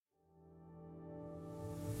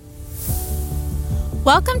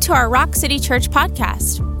Welcome to our Rock City Church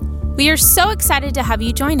podcast. We are so excited to have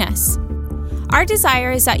you join us. Our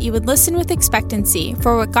desire is that you would listen with expectancy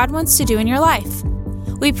for what God wants to do in your life.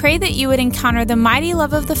 We pray that you would encounter the mighty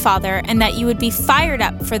love of the Father and that you would be fired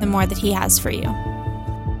up for the more that He has for you.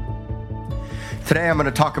 Today I'm going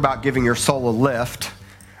to talk about giving your soul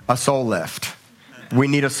a soul lift. We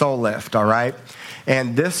need a soul lift, all right?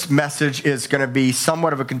 And this message is going to be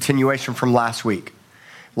somewhat of a continuation from last week.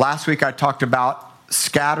 Last week I talked about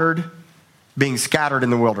being scattered in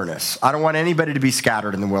the wilderness. I don't want anybody to be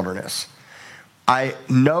scattered in the wilderness. I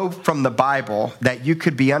know from the Bible that you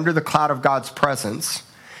could be under the cloud of God's presence.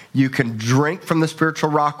 You can drink from the spiritual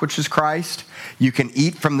rock, which is Christ. You can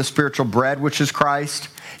eat from the spiritual bread, which is Christ.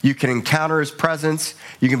 You can encounter His presence.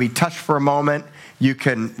 You can be touched for a moment. You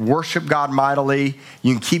can worship God mightily.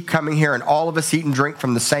 You can keep coming here, and all of us eat and drink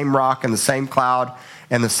from the same rock and the same cloud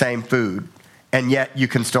and the same food, and yet you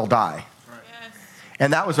can still die.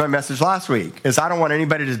 And that was my message last week, is I don't want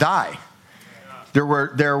anybody to die. There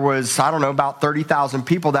was, I don't know, about 30,000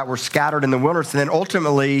 people that were scattered in the wilderness. And then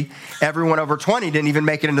ultimately, everyone over 20 didn't even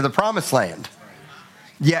make it into the promised land.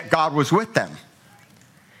 Yet God was with them.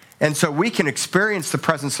 And so we can experience the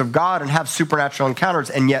presence of God and have supernatural encounters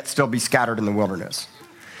and yet still be scattered in the wilderness.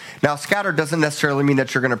 Now, scattered doesn't necessarily mean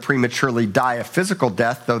that you're going to prematurely die a physical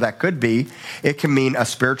death, though that could be. It can mean a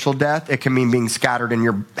spiritual death. It can mean being scattered in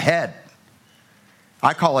your head.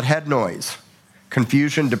 I call it head noise.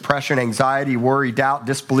 Confusion, depression, anxiety, worry, doubt,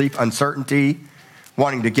 disbelief, uncertainty,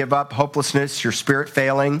 wanting to give up, hopelessness, your spirit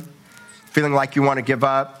failing, feeling like you want to give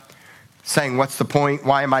up, saying, what's the point?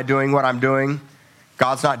 Why am I doing what I'm doing?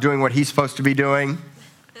 God's not doing what He's supposed to be doing,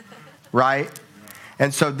 right?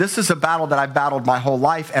 And so this is a battle that I've battled my whole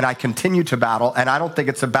life, and I continue to battle, and I don't think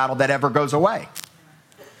it's a battle that ever goes away.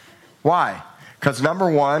 Why? Because number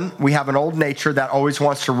one, we have an old nature that always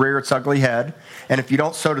wants to rear its ugly head. And if you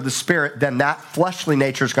don't sow to the Spirit, then that fleshly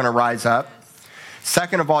nature is going to rise up.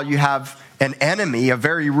 Second of all, you have an enemy, a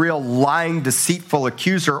very real lying, deceitful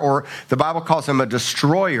accuser, or the Bible calls him a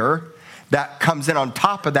destroyer, that comes in on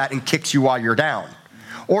top of that and kicks you while you're down.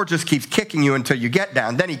 Or just keeps kicking you until you get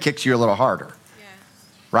down. Then he kicks you a little harder. Yes.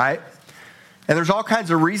 Right? And there's all kinds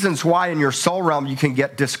of reasons why in your soul realm you can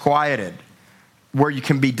get disquieted, where you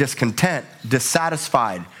can be discontent,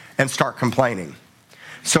 dissatisfied, and start complaining.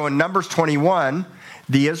 So in Numbers 21,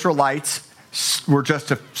 the Israelites were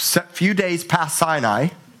just a few days past Sinai,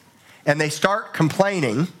 and they start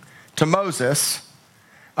complaining to Moses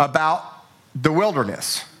about the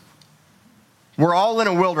wilderness. We're all in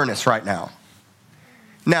a wilderness right now.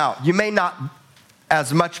 Now, you may not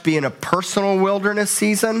as much be in a personal wilderness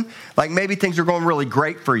season, like maybe things are going really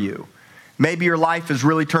great for you. Maybe your life has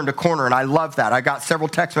really turned a corner, and I love that. I got several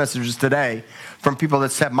text messages today from people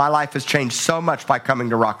that said, my life has changed so much by coming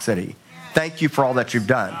to Rock City. Thank you for all that you've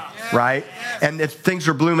done, right? And things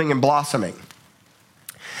are blooming and blossoming.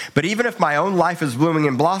 But even if my own life is blooming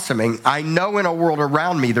and blossoming, I know in a world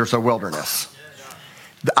around me there's a wilderness.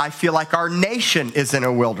 I feel like our nation is in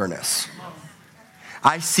a wilderness.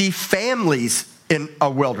 I see families in a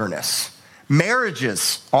wilderness,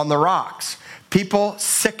 marriages on the rocks, people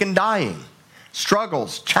sick and dying,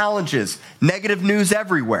 struggles, challenges, negative news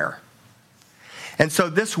everywhere. And so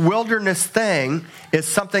this wilderness thing is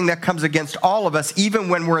something that comes against all of us, even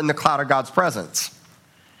when we're in the cloud of God's presence.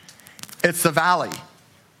 It's the valley.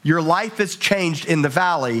 Your life is changed in the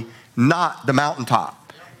valley, not the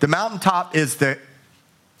mountaintop. The mountaintop is the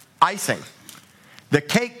icing. The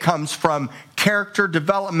cake comes from character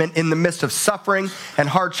development in the midst of suffering and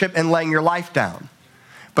hardship and laying your life down.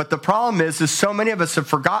 But the problem is so many of us have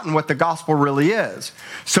forgotten what the gospel really is.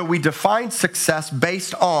 So we define success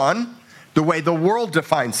based on the way the world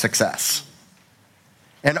defines success.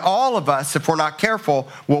 And all of us, if we're not careful,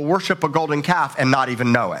 will worship a golden calf and not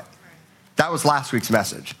even know it. That was last week's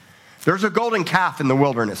message. There's a golden calf in the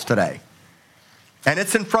wilderness today. And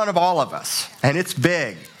it's in front of all of us. And it's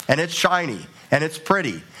big. And it's shiny. And it's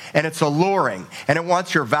pretty. And it's alluring. And it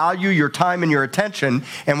wants your value, your time, and your attention,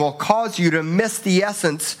 and will cause you to miss the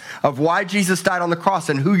essence of why Jesus died on the cross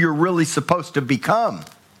and who you're really supposed to become.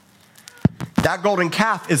 That golden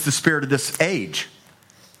calf is the spirit of this age.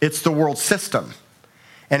 It's the world system.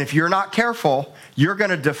 And if you're not careful, you're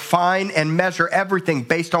going to define and measure everything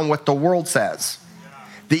based on what the world says.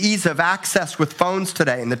 The ease of access with phones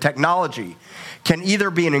today and the technology can either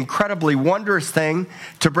be an incredibly wondrous thing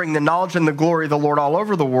to bring the knowledge and the glory of the Lord all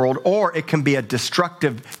over the world, or it can be a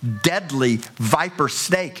destructive, deadly viper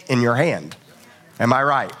snake in your hand. Am I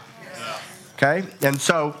right? Okay? And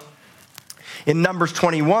so in Numbers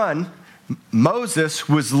 21, Moses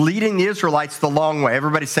was leading the Israelites the long way.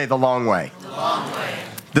 Everybody say the long way. The long way.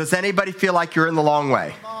 Does anybody feel like you're in the long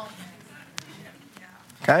way?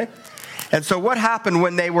 Okay? And so what happened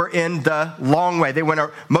when they were in the long way?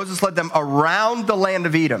 Moses led them around the land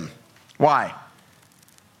of Edom. Why?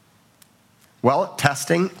 Well,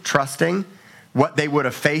 testing, trusting, what they would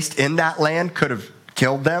have faced in that land could have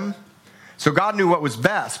killed them. So God knew what was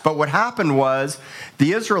best. But what happened was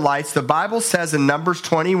the Israelites, the Bible says in Numbers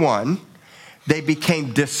 21, they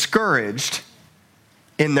became discouraged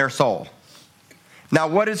in their soul. Now,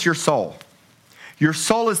 what is your soul? Your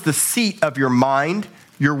soul is the seat of your mind,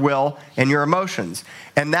 your will, and your emotions.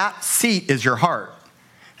 And that seat is your heart.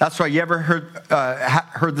 That's why you ever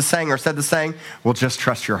heard the saying or said the saying, well, just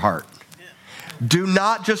trust your heart. Do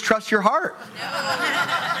not just trust your heart.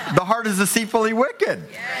 No. The heart is deceitfully wicked.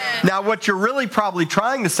 Yeah. Now, what you're really probably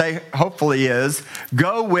trying to say, hopefully, is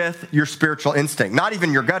go with your spiritual instinct, not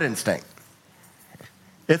even your gut instinct.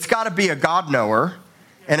 It's got to be a God knower,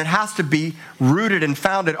 and it has to be rooted and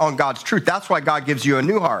founded on God's truth. That's why God gives you a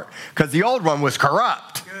new heart, because the old one was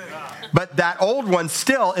corrupt. But that old one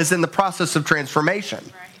still is in the process of transformation.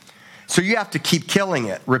 So you have to keep killing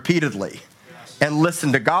it repeatedly. And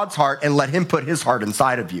listen to God's heart and let him put his heart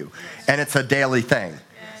inside of you. And it's a daily thing.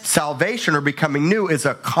 Salvation or becoming new is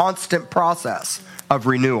a constant process of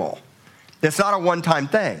renewal. It's not a one-time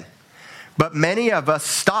thing. But many of us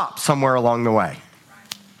stop somewhere along the way.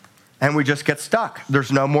 And we just get stuck.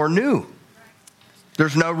 There's no more new.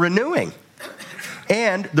 There's no renewing.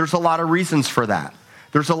 And there's a lot of reasons for that.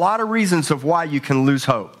 There's a lot of reasons of why you can lose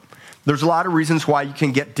hope. There's a lot of reasons why you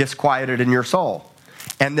can get disquieted in your soul.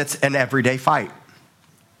 And that's an everyday fight.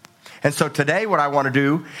 And so today what I want to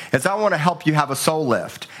do is I want to help you have a soul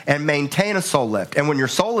lift and maintain a soul lift. And when your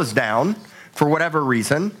soul is down, for whatever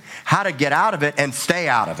reason, how to get out of it and stay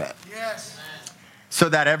out of it. Yes. So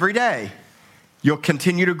that every day you'll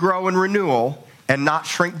continue to grow in renewal and not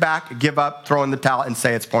shrink back, give up, throw in the towel, and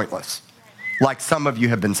say it's pointless. Like some of you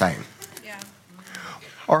have been saying. Yeah.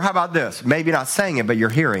 Or how about this? Maybe not saying it, but you're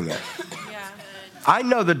hearing it. I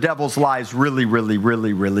know the devil's lies really, really,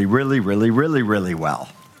 really, really, really, really, really, really well.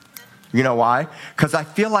 You know why? Because I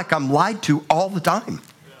feel like I'm lied to all the time.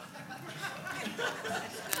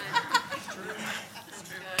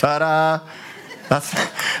 Ta-da!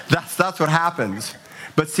 That's what happens.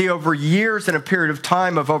 But see, over years and a period of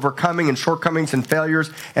time of overcoming and shortcomings and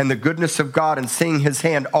failures and the goodness of God and seeing his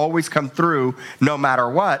hand always come through no matter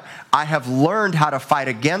what, I have learned how to fight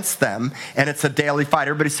against them, and it's a daily fight.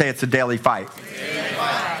 Everybody say it's a daily fight. Daily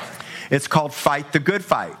fight. It's called Fight the Good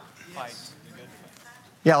Fight.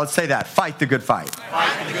 Yeah, let's say that. Fight the good fight.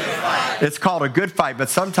 Fight the good fight. It's called a good fight, but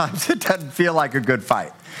sometimes it doesn't feel like a good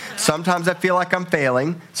fight. Sometimes I feel like I'm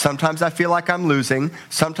failing. Sometimes I feel like I'm losing.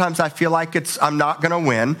 Sometimes I feel like I'm not going to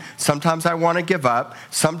win. Sometimes I want to give up.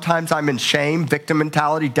 Sometimes I'm in shame, victim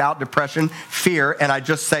mentality, doubt, depression, fear, and I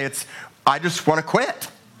just say I just want to quit.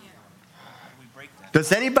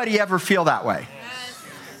 Does anybody ever feel that way?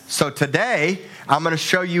 So today, I'm going to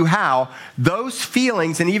show you how those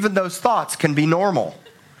feelings and even those thoughts can be normal.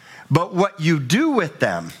 But what you do with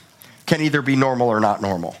them can either be normal or not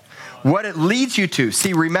normal. What it leads you to.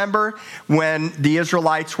 See, remember when the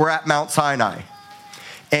Israelites were at Mount Sinai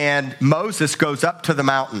and Moses goes up to the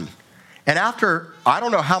mountain. And after, I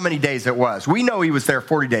don't know how many days it was. We know he was there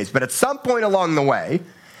 40 days. But at some point along the way,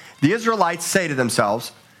 the Israelites say to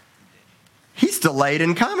themselves, he's delayed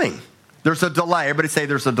in coming. There's a delay. Everybody say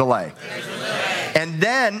there's a delay. There's a delay. And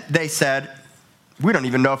then they said, we don't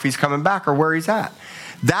even know if he's coming back or where he's at.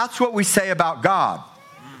 That's what we say about God.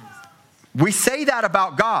 We say that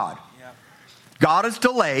about God. God is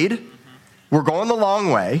delayed. We're going the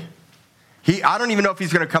long way. I don't even know if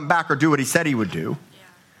he's going to come back or do what he said he would do.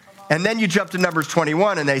 And then you jump to Numbers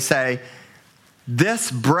 21 and they say,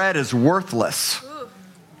 this bread is worthless.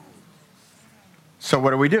 So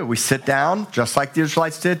what do? We sit down, just like the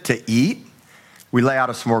Israelites did, to eat. We lay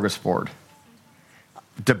out a smorgasbord.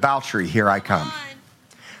 Debauchery, here I come.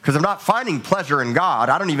 Because I'm not finding pleasure in God.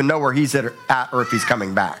 I don't even know where he's at or if he's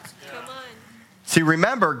coming back. See,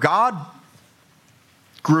 remember, God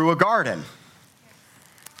grew a garden.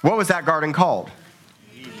 What was that garden called?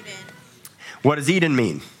 Eden. What does Eden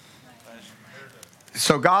mean?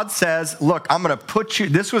 So God says, look, I'm going to put you,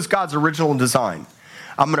 this was God's original design.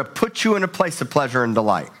 I'm going to put you in a place of pleasure and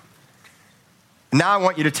delight. Now I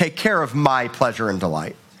want you to take care of my pleasure and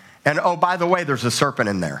delight. And oh, by the way, there's a serpent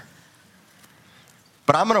in there.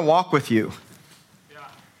 But I'm going to walk with you.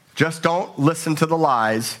 Just don't listen to the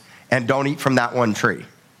lies and don't eat from that one tree.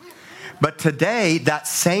 But today, that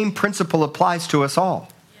same principle applies to us all.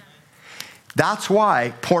 That's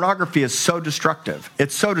why pornography is so destructive.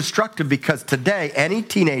 It's so destructive because today, any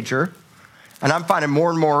teenager, and I'm finding more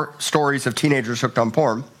and more stories of teenagers hooked on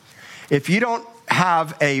porn. If you don't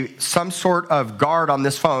have some sort of guard on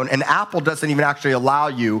this phone, and Apple doesn't even actually allow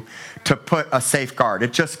you to put a safeguard.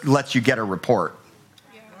 It just lets you get a report.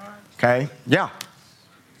 Okay? Yeah.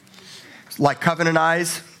 Like Covenant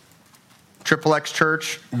Eyes, Triple X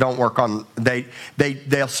Church, don't work on,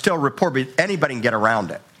 they'll still report, but anybody can get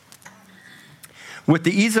around it. With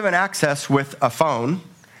the ease of an access with a phone,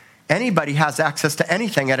 anybody has access to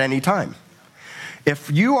anything at any time.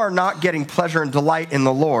 If you are not getting pleasure and delight in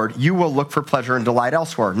the Lord, you will look for pleasure and delight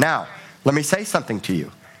elsewhere. Now, let me say something to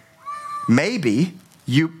you. Maybe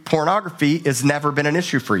pornography has never been an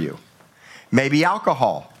issue for you. Maybe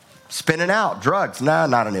alcohol, spinning out, drugs,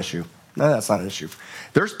 not an issue. No, that's not an issue.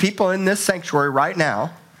 There's people in this sanctuary right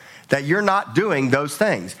now that you're not doing those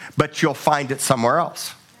things, but you'll find it somewhere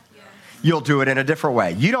else. You'll do it in a different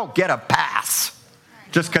way. You don't get a pass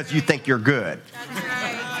just because you think you're good.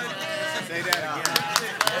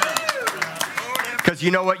 Because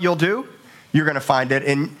you know what you'll do? You're going to find it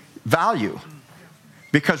in value.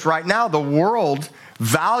 Because right now the world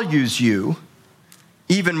values you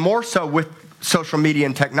even more so with social media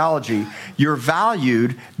and technology. You're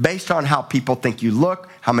valued based on how people think you look,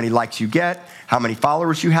 how many likes you get, how many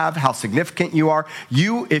followers you have, how significant you are.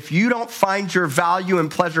 If you don't find your value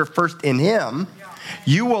and pleasure first in Him,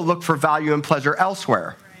 you will look for value and pleasure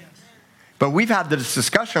elsewhere. But we've had this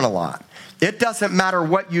discussion a lot. It doesn't matter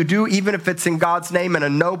what you do, even if it's in God's name and a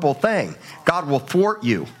noble thing. God will thwart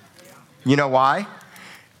you. You know why?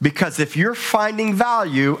 Because if you're finding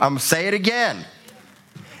value, I'm going to say it again.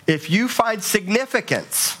 If you find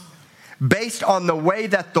significance based on the way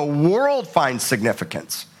that the world finds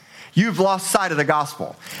significance, you've lost sight of the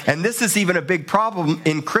gospel. And this is even a big problem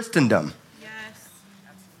in Christendom.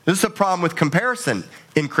 This is a problem with comparison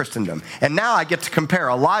in Christendom. And now I get to compare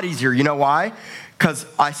a lot easier. You know why? Because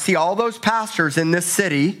I see all those pastors in this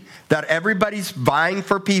city that everybody's vying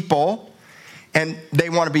for people, and they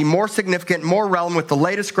want to be more significant, more relevant with the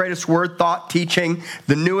latest, greatest word, thought, teaching,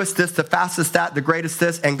 the newest this, the fastest that, the greatest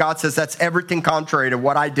this. And God says that's everything contrary to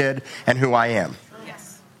what I did and who I am.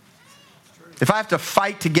 Yes. If I have to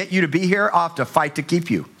fight to get you to be here, I'll have to fight to keep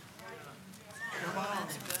you.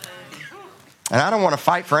 And I don't want to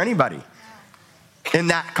fight for anybody in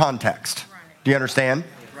that context. Do you understand?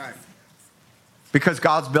 Right. Because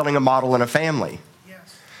God's building a model in a family.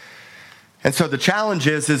 Yes. And so the challenge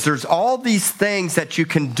is there's all these things that you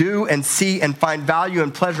can do and see and find value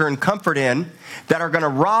and pleasure and comfort in that are going to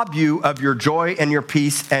rob you of your joy and your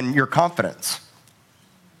peace and your confidence.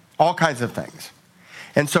 All kinds of things.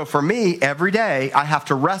 And so for me, every day I have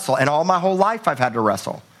to wrestle, and all my whole life I've had to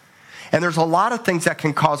wrestle. And there's a lot of things that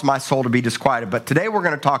can cause my soul to be disquieted. But today we're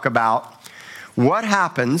going to talk about what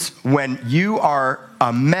happens when you are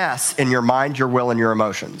a mess in your mind, your will, and your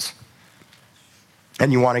emotions.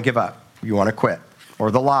 And you want to give up. You want to quit.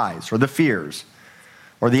 Or the lies, or the fears,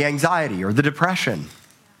 or the anxiety, or the depression.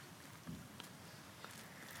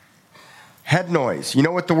 Head noise. You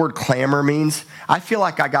know what the word clamor means? I feel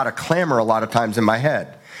like I got a clamor a lot of times in my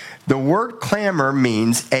head. The word clamor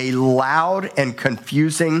means a loud and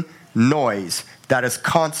confusing noise that is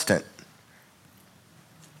constant.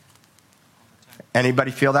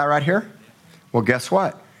 Anybody feel that right here? Well, guess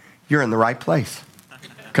what? You're in the right place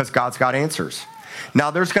because God's got answers. Now,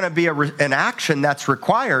 there's going to be an action that's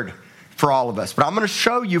required for all of us, but I'm going to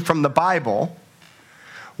show you from the Bible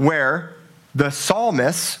where the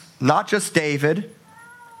psalmists, not just David,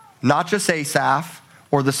 not just Asaph,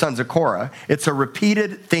 or the sons of Korah, it's a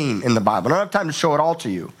repeated theme in the Bible. I don't have time to show it all to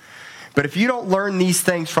you. But if you don't learn these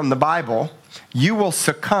things from the Bible, you will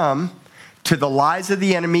succumb to the lies of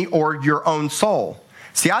the enemy or your own soul.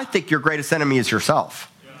 See, I think your greatest enemy is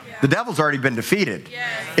yourself. Yeah. The devil's already been defeated.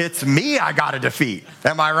 Yes. It's me I got to defeat.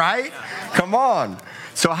 Am I right? Come on.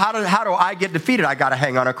 So how do I get defeated? I got to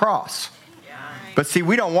hang on a cross. Yeah. But see,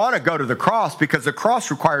 we don't want to go to the cross because the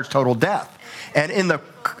cross requires total death. And in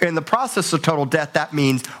the process of total death, that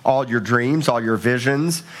means all your dreams, all your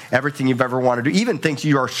visions, everything you've ever wanted to do, even things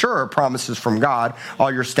you are sure are promises from God, all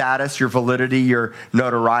your status, your validity, your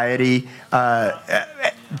notoriety,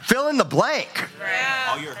 fill in the blank.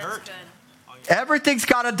 All your hurt. Everything's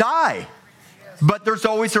got to die. But there's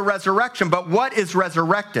always a resurrection. But what is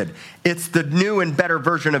resurrected? It's the new and better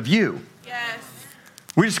version of you. Yes.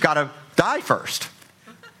 We just got to die first.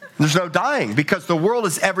 There's no dying because the world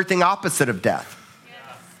is everything opposite of death.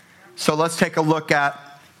 Yes. So let's take a look at,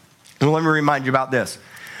 and let me remind you about this.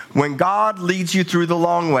 When God leads you through the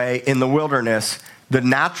long way in the wilderness, the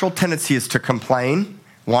natural tendency is to complain,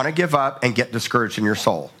 want to give up, and get discouraged in your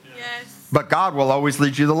soul. Yes. But God will always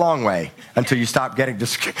lead you the long way until you stop getting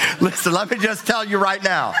discouraged. Listen, let me just tell you right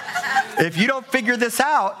now. If you don't figure this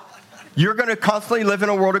out, you're going to constantly live in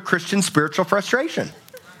a world of Christian spiritual frustration.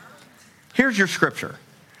 Here's your scripture.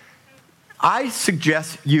 I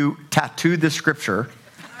suggest you tattoo this scripture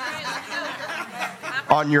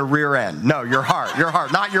on your rear end. No, your heart,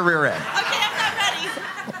 not your rear end. Okay, I'm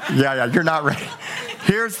not ready. Yeah, you're not ready.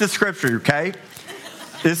 Here's the scripture, okay?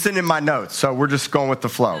 This isn't in my notes, so we're just going with the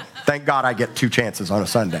flow. Thank God I get 2 chances on a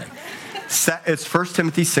Sunday. It's 1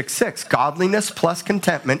 Timothy 6:6. Godliness plus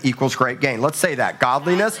contentment equals great gain. Let's say that.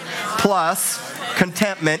 Godliness plus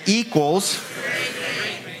contentment equals.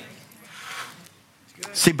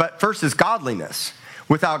 See, but first is godliness.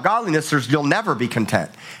 Without godliness, you'll never be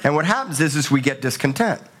content. And what happens is we get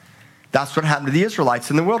discontent. That's what happened to the Israelites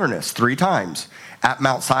in the wilderness 3 times at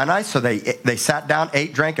Mount Sinai. So they sat down,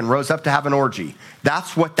 ate, drank, and rose up to have an orgy.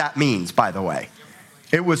 That's what that means, by the way.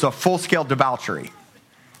 It was a full-scale debauchery.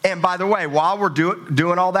 And by the way, while we're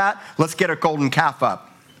doing all that, let's get a golden calf up.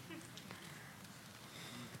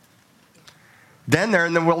 Then they're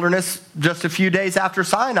in the wilderness just a few days after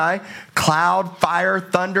Sinai. Cloud, fire,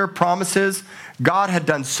 thunder, promises. God had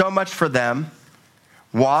done so much for them.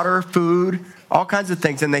 Water, food, all kinds of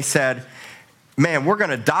things. And they said, man, we're going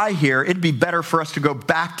to die here. It'd be better for us to go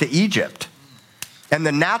back to Egypt. And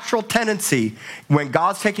the natural tendency, when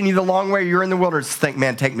God's taking you the long way, you're in the wilderness, to think,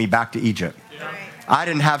 man, take me back to Egypt. Yeah. I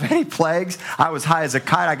didn't have any plagues. I was high as a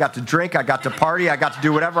kite. I got to drink. I got to party. I got to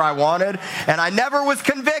do whatever I wanted. And I never was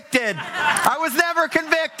convicted. I was never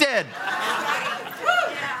convicted.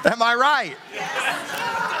 Am I right?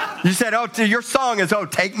 Yes. You said, your song is,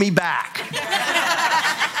 take me back.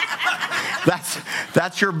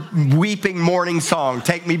 That's your weeping morning song.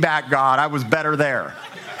 Take me back, God. I was better there.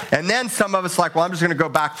 And then some of us like, well, I'm just going to go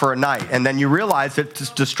back for a night. And then you realize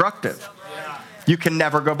it's destructive. You can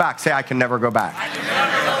never go back. Say, I can never go back. I can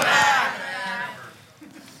never go back.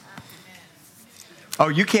 Oh,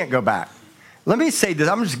 you can't go back. Let me say this.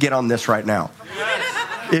 I'm going to just get on this right now.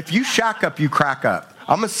 If you shack up, you crack up.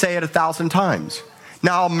 I'm going to say it 1,000 times.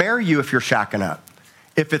 Now, I'll marry you if you're shacking up.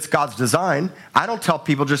 If it's God's design, I don't tell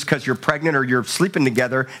people just because you're pregnant or you're sleeping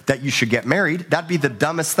together that you should get married. That'd be the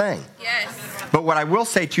dumbest thing. Yes. But what I will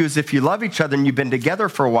say to you is if you love each other and you've been together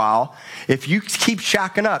for a while, if you keep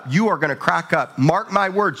shacking up, you are going to crack up. Mark my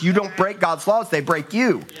words. You don't break God's laws, they break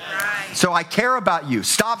you. Right. So I care about you.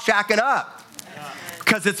 Stop shacking up.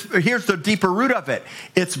 Because here's the deeper root of it.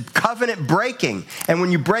 It's covenant breaking. And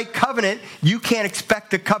when you break covenant, you can't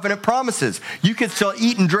expect the covenant promises. You can still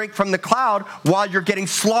eat and drink from the cloud while you're getting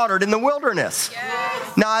slaughtered in the wilderness.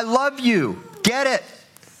 Yes. Now, I love you. Get it.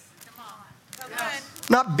 Come on. Come on.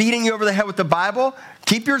 Not beating you over the head with the Bible.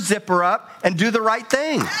 Keep your zipper up and do the right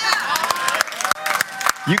thing.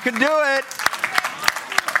 You can do it.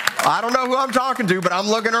 I don't know who I'm talking to, but I'm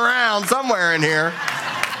looking around somewhere in here.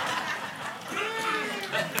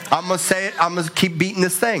 I'm going to say it. I'm going to keep beating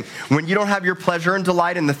this thing. When you don't have your pleasure and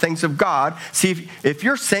delight in the things of God, see, if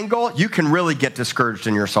you're single, you can really get discouraged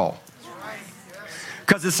in your soul.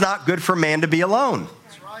 Because it's not good for man to be alone.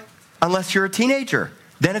 Unless you're a teenager.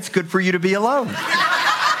 Then it's good for you to be alone.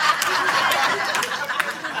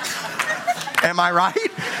 Am I right?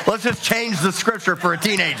 Let's just change the scripture for a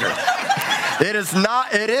teenager.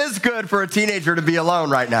 It is good for a teenager to be alone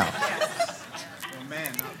right now.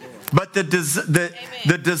 But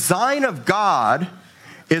the design of God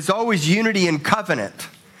is always unity and covenant.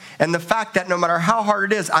 And the fact that no matter how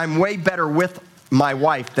hard it is, I'm way better with my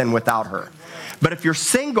wife than without her. But if you're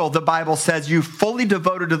single, the Bible says you fully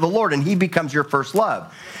devoted to the Lord and he becomes your first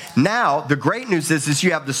love. Now, the great news is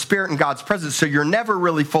you have the Spirit and God's presence, so you're never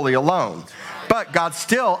really fully alone. But God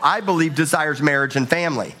still, I believe, desires marriage and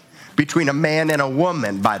family. Between a man and a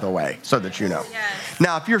woman, by the way, so that you know. Yes.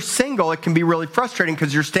 Now, if you're single, it can be really frustrating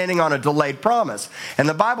because you're standing on a delayed promise. And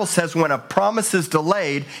the Bible says when a promise is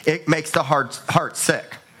delayed, it makes the heart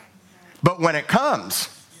sick. But when it comes,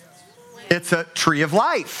 it's a tree of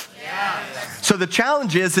life. Yes. So the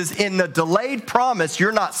challenge is in the delayed promise,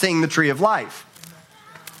 you're not seeing the tree of life.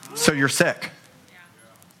 So you're sick.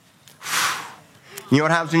 You know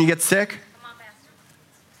what happens when you get sick?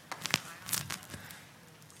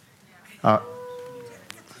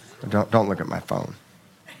 Don't look at my phone.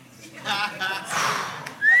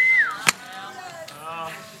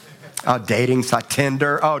 Dating site,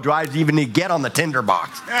 Tinder. Do I even need to get on the Tinder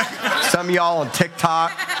box? Some of y'all on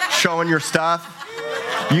TikTok showing your stuff.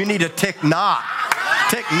 You need to tick not.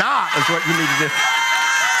 Tick not is what you need to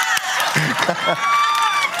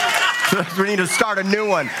do. We need to start a new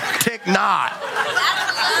one. Tick not.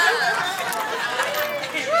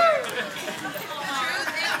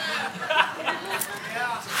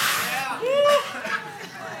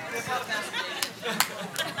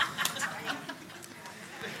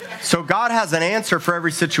 So God has an answer for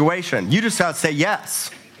every situation. You just got to say yes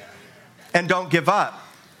and don't give up.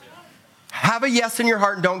 Have a yes in your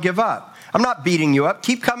heart and don't give up. I'm not beating you up.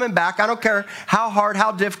 Keep coming back. I don't care how hard,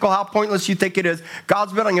 how difficult, how pointless you think it is.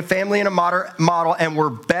 God's building a family and a model, and we're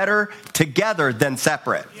better together than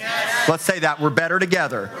separate. Yes. Let's say that. We're better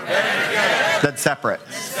together, than separate.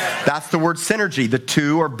 That's the word synergy. The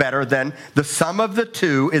two are better than, the sum of the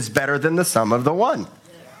two is better than the sum of the one.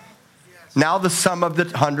 Now the sum of the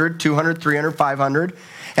 100, 200, 300, 500.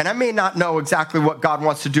 And I may not know exactly what God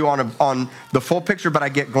wants to do on the full picture, but I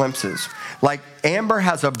get glimpses. Like Amber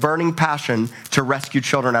has a burning passion to rescue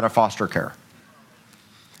children out of foster care.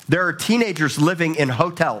 There are teenagers living in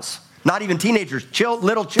hotels. Not even teenagers,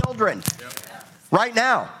 little children. Right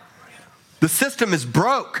now. The system is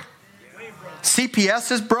broke.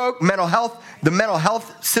 CPS is broke. The mental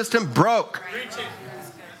health system broke.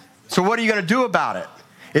 So what are you going to do about it?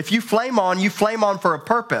 If you flame on for a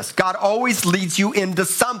purpose. God always leads you into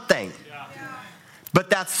something. But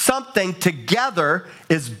that something together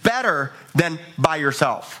is better than by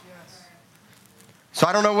yourself. So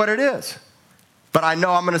I don't know what it is. But I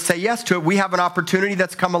know I'm going to say yes to it. We have an opportunity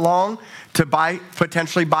that's come along to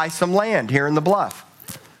potentially buy some land here in the Bluff.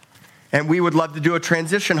 And we would love to do a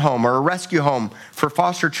transition home or a rescue home for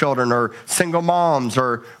foster children or single moms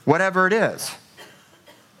or whatever it is.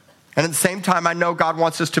 And at the same time, I know God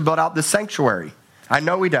wants us to build out this sanctuary. I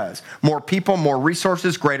know he does. More people, more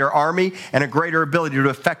resources, greater army, and a greater ability to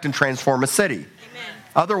affect and transform a city. Amen.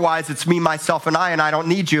 Otherwise, it's me, myself, and I don't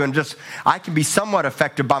need you. And I can be somewhat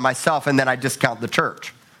affected by myself, and then I discount the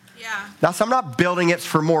church. Yeah. I'm not building it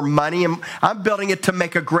for more money. I'm building it to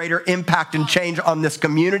make a greater impact and change on this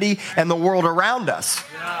community and the world around us.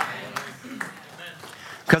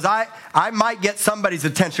 Because I might get somebody's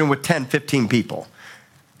attention with 10, 15 people.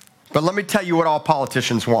 But let me tell you what all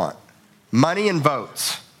politicians want. Money and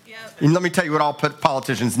votes. Yep. And let me tell you what all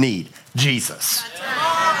politicians need. Jesus.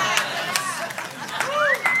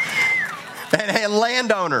 And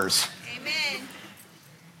landowners. Amen.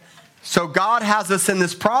 So God has us in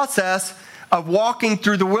this process of walking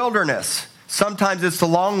through the wilderness. Sometimes it's the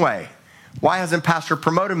long way. Why hasn't Pastor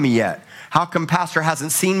promoted me yet? How come Pastor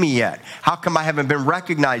hasn't seen me yet? How come I haven't been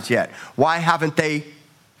recognized yet? Why haven't they?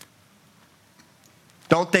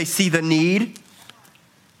 Don't they see the need?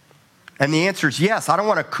 And the answer is yes. I don't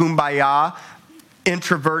want a kumbaya,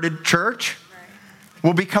 introverted church.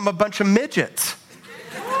 We'll become a bunch of midgets.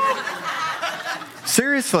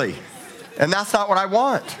 Seriously. And that's not what I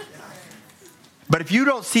want. But if you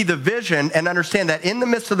don't see the vision and understand that in the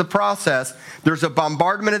midst of the process, there's a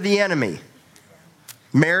bombardment of the enemy.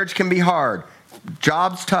 Marriage can be hard.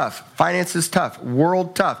 Job's tough. Finances tough.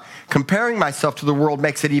 World tough. Comparing myself to the world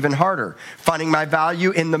makes it even harder. Finding my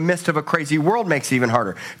value in the midst of a crazy world makes it even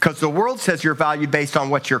harder. Because the world says you're valued based on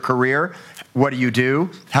what's your career. What do you do?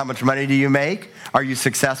 How much money do you make? Are you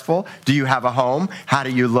successful? Do you have a home? How do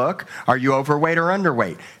you look? Are you overweight or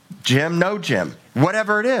underweight? Gym, no gym.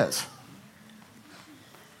 Whatever it is.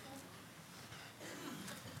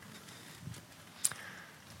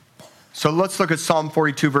 So let's look at Psalm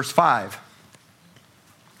 42, verse 5.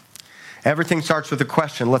 Everything starts with a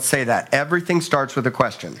question. Let's say that. Everything starts with a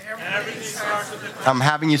question. I'm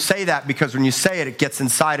having you say that because when you say it, it gets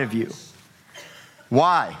inside of you.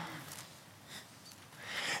 Why?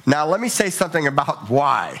 Now, let me say something about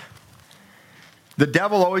why. The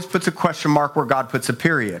devil always puts a question mark where God puts a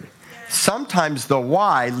period. Sometimes the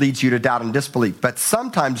why leads you to doubt and disbelief, but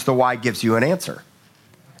sometimes the why gives you an answer.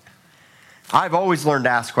 I've always learned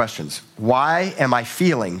to ask questions. Why am I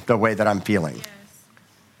feeling the way that I'm feeling?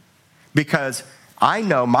 Because I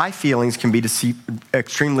know my feelings can be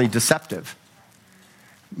extremely deceptive.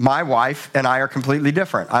 My wife and I are completely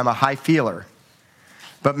different. I'm a high feeler.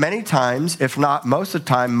 But many times, if not most of the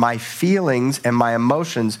time, my feelings and my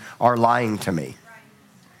emotions are lying to me.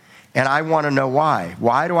 And I want to know why.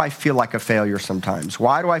 Why do I feel like a failure sometimes?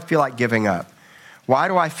 Why do I feel like giving up? Why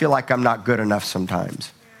do I feel like I'm not good enough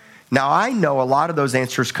sometimes? Now, I know a lot of those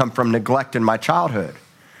answers come from neglect in my childhood.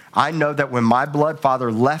 I know that when my blood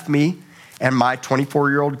father left me and my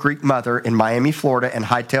 24-year-old Greek mother in Miami, Florida, and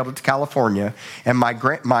hightailed it to California, and my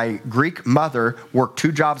Greek mother worked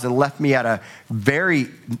 2 jobs and left me at a very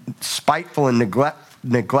spiteful and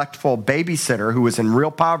neglectful babysitter who was in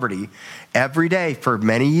real poverty every day for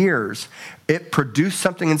many years, it produced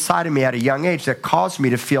something inside of me at a young age that caused me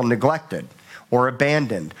to feel neglected or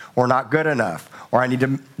abandoned or not good enough. Or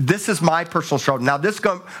this is my personal struggle. Now, this is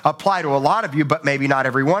going to apply to a lot of you, but maybe not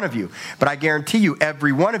every one of you. But I guarantee you,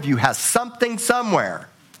 every one of you has something somewhere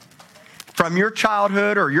from your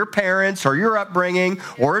childhood or your parents or your upbringing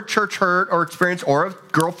or a church hurt or experience or a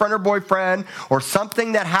girlfriend or boyfriend or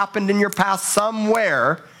something that happened in your past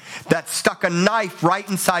somewhere that stuck a knife right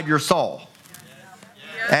inside your soul?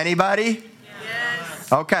 Anybody?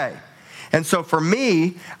 Yes. Okay. And so for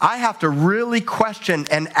me, I have to really question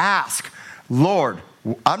and ask, Lord,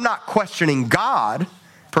 I'm not questioning God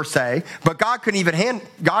per se, but God can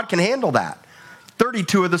handle that.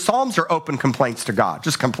 32 of the Psalms are open complaints to God,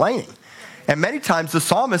 just complaining. And many times the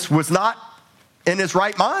psalmist was not in his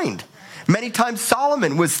right mind. Many times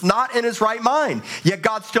Solomon was not in his right mind. Yet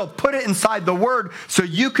God still put it inside the word so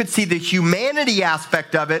you could see the humanity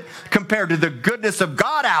aspect of it compared to the goodness of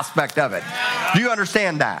God aspect of it. Do you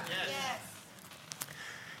understand that?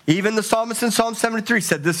 Even the psalmist in Psalm 73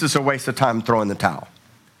 said, this is a waste of time throwing the towel.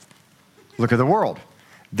 Look at the world.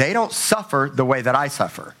 They don't suffer the way that I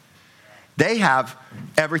suffer. They have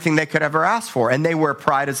everything they could ever ask for, and they wear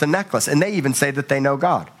pride as a necklace, and they even say that they know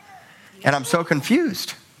God. And I'm so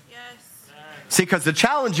confused. See, because the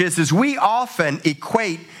challenge is we often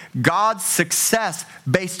equate God's success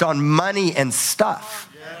based on money and stuff.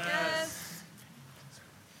 Yes.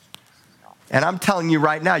 And I'm telling you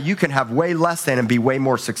right now, you can have way less than and be way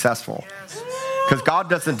more successful. Because God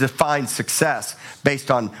doesn't define success based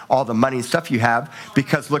on all the money and stuff you have,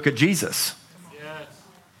 because look at Jesus.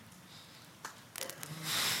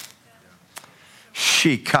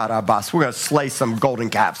 Shikarabas. We're going to slay some golden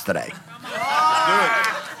calves today.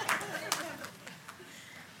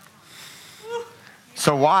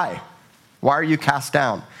 So why? Why are you cast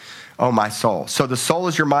down, oh my soul? So the soul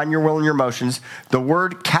is your mind, your will, and your emotions. The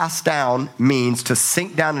word cast down means to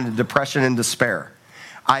sink down into depression and despair.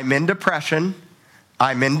 I'm in depression,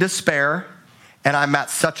 I'm in despair, and I'm at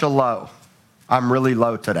such a low. I'm really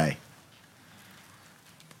low today.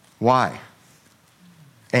 Why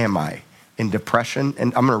am I in depression?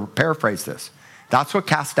 And I'm going to paraphrase this. That's what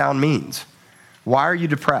cast down means. Why are you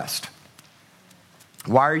depressed?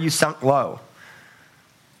 Why are you sunk low?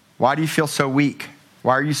 Why do you feel so weak?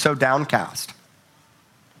 Why are you so downcast?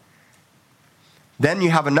 Then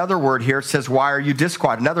you have another word here. It says, why are you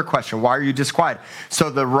disquieted? Another question, why are you disquieted?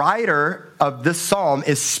 So the writer of this psalm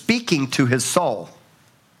is speaking to his soul.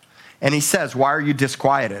 And he says, why are you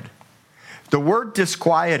disquieted? The word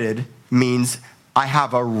disquieted means I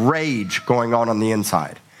have a rage going on the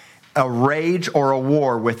inside. A rage or a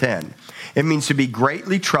war within. It means to be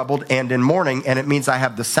greatly troubled and in mourning, and it means I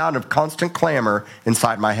have the sound of constant clamor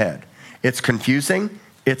inside my head. It's confusing,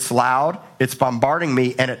 it's loud, it's bombarding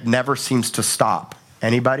me, and it never seems to stop.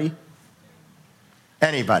 Anybody?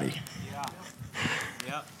 Anybody?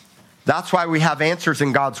 Yeah. That's why we have answers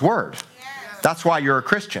in God's word. That's why you're a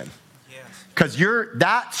Christian. Because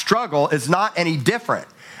that struggle is not any different.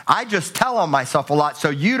 I just tell on myself a lot so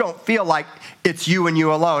you don't feel like it's you and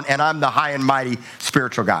you alone and I'm the high and mighty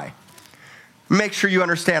spiritual guy. Make sure you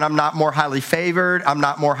understand I'm not more highly favored. I'm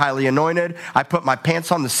not more highly anointed. I put my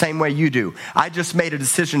pants on the same way you do. I just made a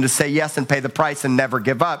decision to say yes and pay the price and never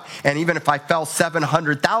give up. And even if I fell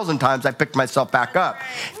 700,000 times, I picked myself back up.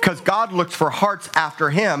 Because God looks for hearts after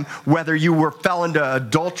him, whether you fell into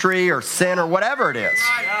adultery or sin or whatever it is.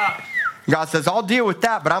 God says, I'll deal with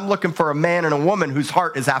that, but I'm looking for a man and a woman whose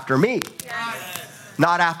heart is after me.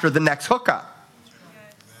 Not after the next hookup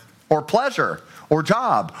or pleasure or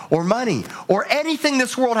job or money or anything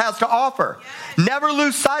this world has to offer. Never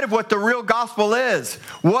lose sight of what the real gospel is.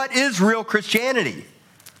 What is real Christianity?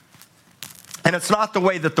 And it's not the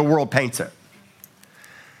way that the world paints it.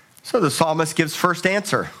 So the psalmist gives first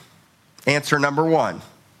answer. Answer number 1,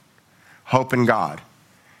 hope in God.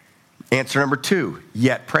 Answer number 2,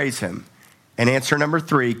 yet praise him. And answer number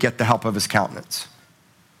 3, get the help of his countenance.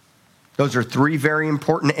 Those are 3 very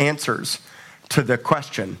important answers to the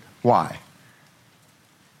question, why?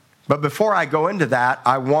 But before I go into that,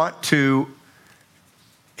 I want to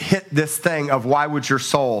hit this thing of why would your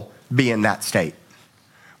soul be in that state?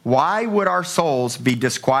 Why would our souls be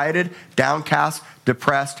disquieted, downcast,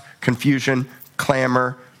 depressed, confusion,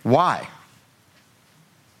 clamor? Why?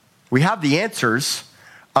 We have the answers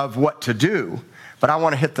of what to do, but I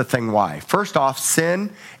want to hit the thing why. First off,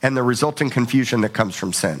 sin and the resulting confusion that comes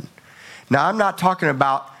from sin. Now, I'm not talking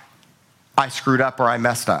about I screwed up or I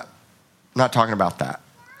messed up. I'm not talking about that.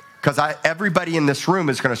 Because everybody in this room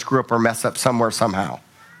is going to screw up or mess up somewhere, somehow.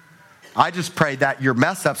 I just pray that your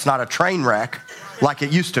mess up's not a train wreck like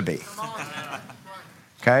it used to be.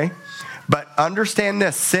 Okay? But understand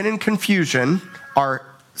this, sin and confusion are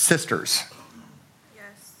sisters.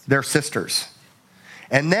 Yes. They're sisters.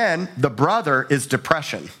 And then the brother is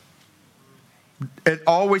depression. It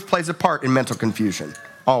always plays a part in mental confusion.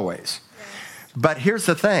 Always. Yes. But here's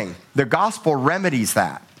the thing. The gospel remedies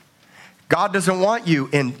that. God doesn't want you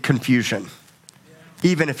in confusion,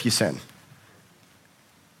 even if you sin.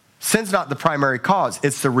 Sin's not the primary cause.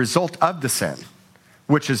 It's the result of the sin,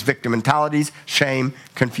 which is victim mentalities, shame,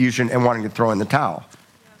 confusion, and wanting to throw in the towel.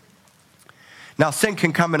 Now, sin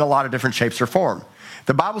can come in a lot of different shapes or form.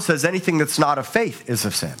 The Bible says anything that's not of faith is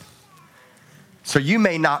of sin. So you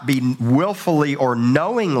may not be willfully or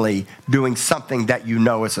knowingly doing something that you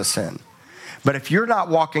know is a sin. But if you're not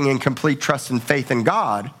walking in complete trust and faith in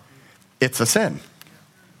God, it's a sin.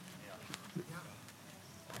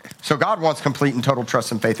 So God wants complete and total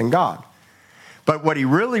trust and faith in God. But what he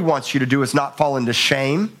really wants you to do is not fall into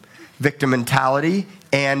shame, victim mentality,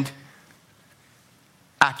 and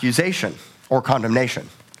accusation or condemnation.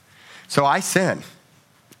 So I sin.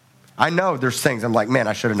 I know there's things I'm like, man,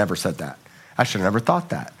 I should have never said that. I should have never thought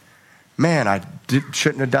that. Man,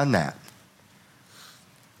 shouldn't have done that.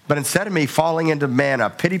 But instead of me falling into, a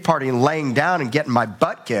pity party and laying down and getting my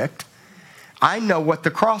butt kicked, I know what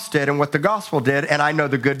the cross did and what the gospel did, and I know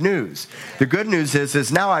the good news. The good news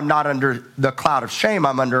is now I'm not under the cloud of shame,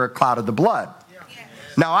 I'm under a cloud of the blood.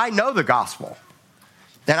 Now I know the gospel,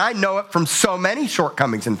 and I know it from so many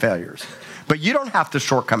shortcomings and failures. But you don't have to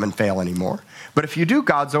shortcome and fail anymore. But if you do,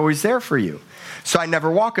 God's always there for you. So I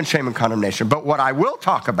never walk in shame and condemnation. But what I will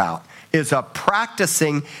talk about is a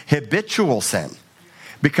practicing habitual sin.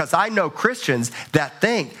 Because I know Christians that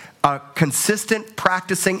think a consistent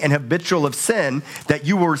practicing and habitual of sin that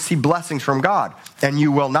you will receive blessings from God, and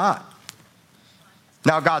you will not.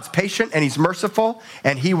 Now, God's patient and he's merciful,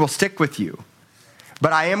 and he will stick with you.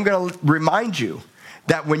 But I am going to remind you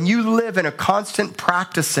that when you live in a constant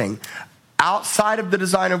practicing outside of the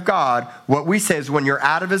design of God, what we say is when you're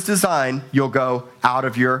out of his design, you'll go out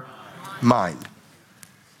of your mind.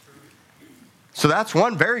 So that's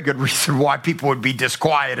one very good reason why people would be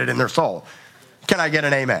disquieted in their soul. Can I get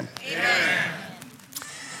an amen? Amen.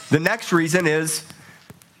 The next reason is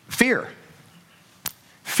fear.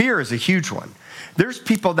 Fear is a huge one. There's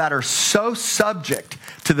people that are so subject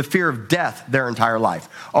to the fear of death their entire life,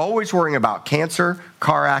 always worrying about cancer,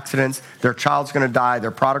 car accidents, their child's going to die,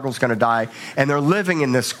 their prodigal's going to die, and they're living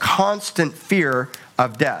in this constant fear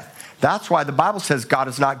of death. That's why the Bible says God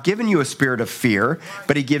has not given you a spirit of fear,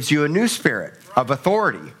 but he gives you a new spirit of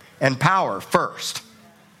authority and power first,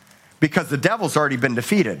 because the devil's already been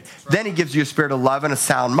defeated. Then he gives you a spirit of love and a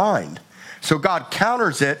sound mind. So God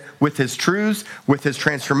counters it with his truths, with his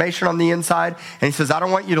transformation on the inside. And he says, I don't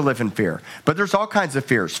want you to live in fear. But there's all kinds of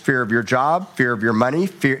fears. Fear of your job, fear of your money,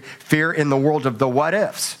 fear in the world of the what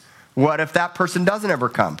ifs. What if that person doesn't ever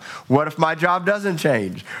come? What if my job doesn't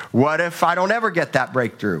change? What if I don't ever get that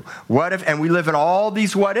breakthrough? What if, and we live in all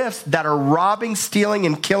these what ifs that are robbing, stealing,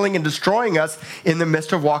 and killing and destroying us in the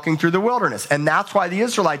midst of walking through the wilderness. And that's why the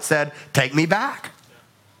Israelites said, take me back.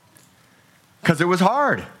 Because it was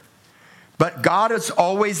hard. But God is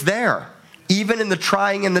always there, even in the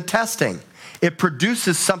trying and the testing. It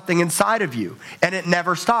produces something inside of you, and it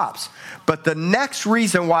never stops. But the next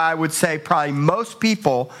reason why I would say probably most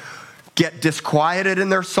people get disquieted in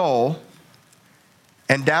their soul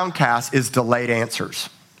and downcast is delayed answers.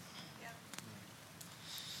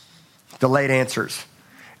 Delayed answers.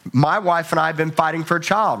 My wife and I have been fighting for a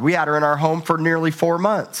child. We had her in our home for nearly 4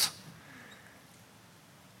 months.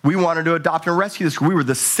 We wanted to adopt and rescue this. We were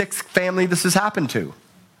the 6th family this has happened to.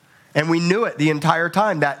 And we knew it the entire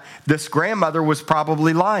time that this grandmother was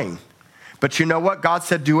probably lying. But you know what? God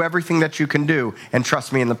said, do everything that you can do and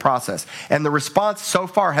trust me in the process. And the response so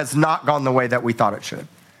far has not gone the way that we thought it should.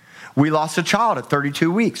 We lost a child at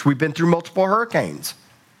 32 weeks. We've been through multiple hurricanes.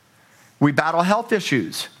 We battle health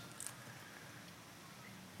issues.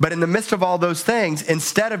 But in the midst of all those things,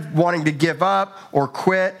 instead of wanting to give up or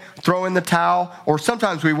quit, throw in the towel, or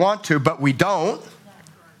sometimes we want to, but we don't,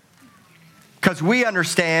 because we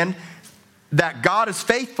understand that God is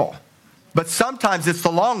faithful. But sometimes it's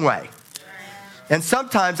the long way. And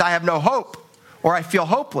sometimes I have no hope, or I feel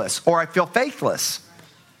hopeless, or I feel faithless.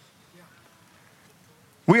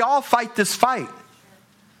 We all fight this fight.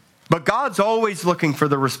 But God's always looking for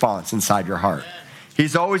the response inside your heart.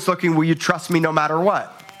 He's always looking, will you trust me no matter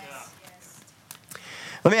what?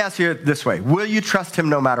 Let me ask you it this way. Will you trust him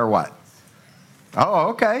no matter what? Oh,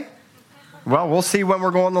 okay. Well, we'll see when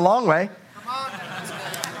we're going the long way.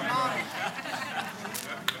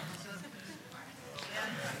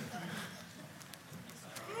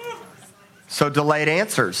 So delayed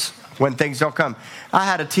answers when things don't come. I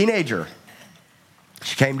had a teenager.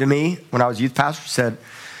 She came to me when I was youth pastor. She said,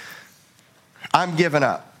 I'm giving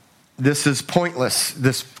up. This is pointless,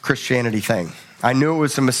 this Christianity thing. I knew it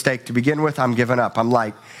was a mistake to begin with. I'm giving up. I'm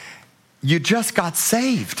like, you just got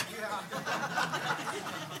saved.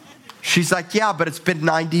 She's like, yeah, but it's been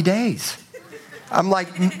 90 days. I'm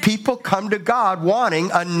like, people come to God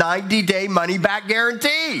wanting a 90-day money-back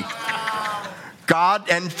guarantee. God,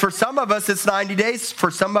 and for some of us, it's 90 days.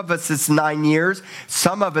 For some of us, it's 9 years.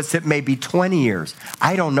 Some of us, it may be 20 years.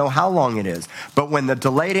 I don't know how long it is. But when the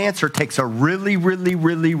delayed answer takes a really long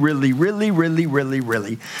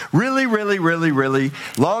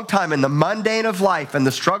time in the mundane of life and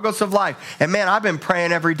the struggles of life, and man, I've been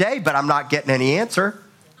praying every day, but I'm not getting any answer.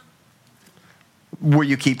 Will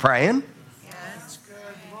you keep praying? Yes.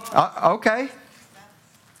 Okay.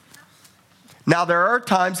 Now, there are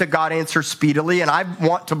times that God answers speedily, and I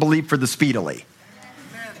want to believe for the speedily.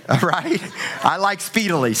 All right? I like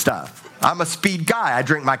speedily stuff. I'm a speed guy. I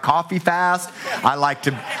drink my coffee fast. I like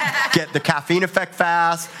to get the caffeine effect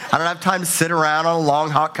fast. I don't have time to sit around on a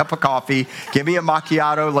long, hot cup of coffee. Give me a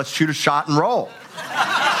macchiato. Let's shoot a shot and roll.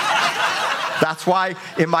 That's why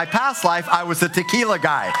in my past life, I was a tequila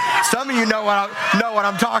guy. Some of you know what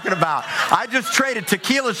I'm talking about. I just traded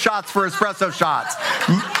tequila shots for espresso shots,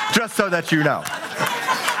 just so that you know.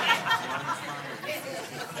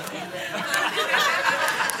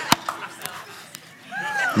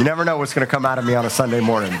 You never know what's going to come out of me on a Sunday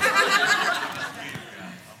morning.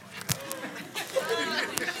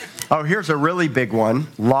 Oh, here's a really big one: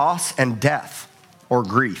 loss and death or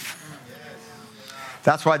grief.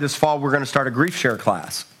 That's why this fall we're going to start a grief share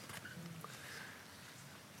class.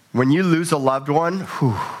 When you lose a loved one,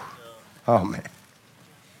 oh man.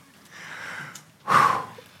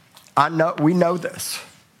 We know this.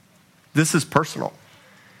 This is personal.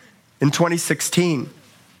 In 2016,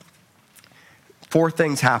 4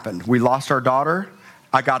 things happened. We lost our daughter.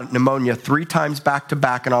 I got pneumonia 3 times back to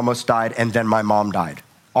back and almost died. And then my mom died,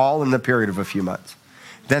 all in the period of a few months.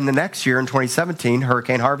 Then the next year in 2017,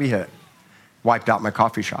 Hurricane Harvey hit. Wiped out my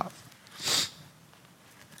coffee shop.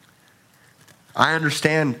 I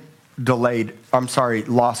understand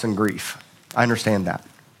loss and grief. I understand that.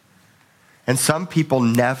 And some people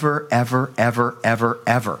never, ever, ever, ever,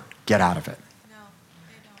 ever get out of it. No,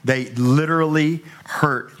 they They literally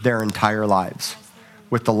hurt their entire lives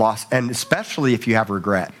with the loss, and especially if you have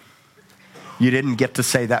regret. You didn't get to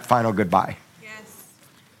say that final goodbye. Yes.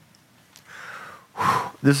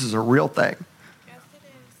 This is a real thing. Yes, it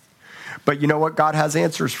is. But you know what? God has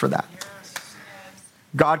answers for that.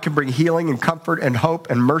 God can bring healing and comfort and hope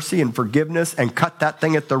and mercy and forgiveness and cut that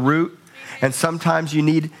thing at the root. And sometimes you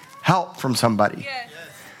need help from somebody. Yes.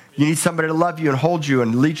 You need somebody to love you and hold you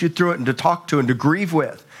and lead you through it and to talk to and to grieve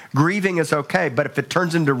with. Grieving is okay, but if it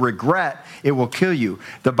turns into regret, it will kill you.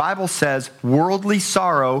 The Bible says worldly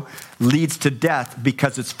sorrow leads to death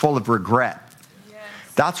because it's full of regret. Yes.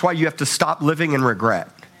 That's why you have to stop living in regret.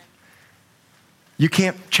 You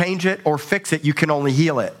can't change it or fix it. You can only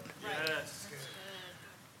heal it.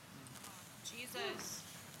 Jesus.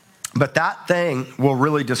 But that thing will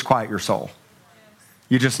really disquiet your soul.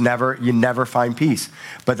 You never find peace.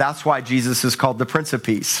 But that's why Jesus is called the Prince of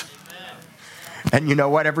Peace. And you know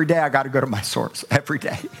what? Every day I got to go to my source. Every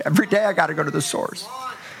day. Every day I got to go to the source.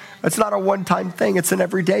 It's not a one-time thing. It's an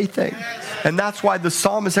everyday thing. And that's why the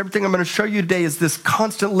psalmist, everything I'm going to show you today is this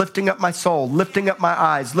constant lifting up my soul, lifting up my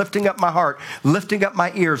eyes, lifting up my heart, lifting up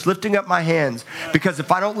my ears, lifting up my hands. Because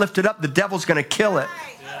if I don't lift it up, the devil's going to kill it.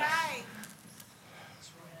 Right.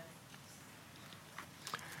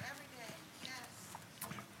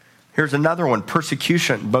 Here's another one,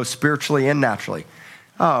 persecution, both spiritually and naturally.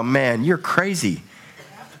 Oh man, you're crazy.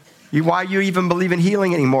 Why you even believe in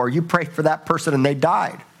healing anymore? You prayed for that person and they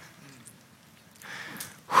died.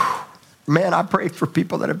 Man, I prayed for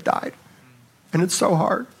people that have died. And it's so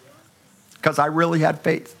hard because I really had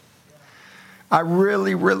faith. I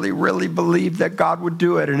really, really, really believed that God would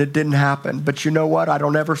do it, and it didn't happen. But you know what? I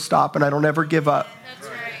don't ever stop and I don't ever give up. That's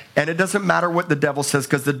right. And it doesn't matter what the devil says,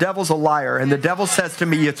 because the devil's a liar. And the devil says to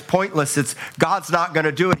me, it's pointless. God's not going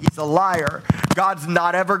to do it. He's a liar. God's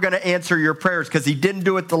not ever going to answer your prayers because he didn't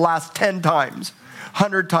do it the last 10 times,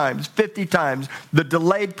 100 times, 50 times. The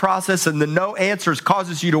delayed process and the no answers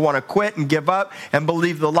causes you to want to quit and give up and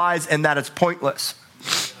believe the lies and that it's pointless.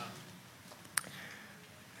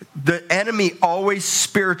 The enemy always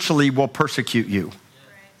spiritually will persecute you.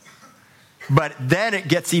 But then it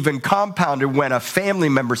gets even compounded when a family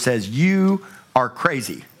member says, you are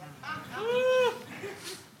crazy.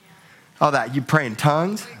 Oh, that you pray in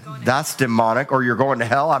tongues? That's demonic, or you're going to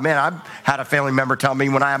hell. I mean, I had a family member tell me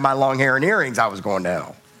when I had my long hair and earrings, I was going to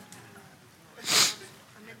hell.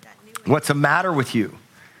 What's the matter with you?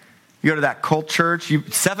 You go to that cult church,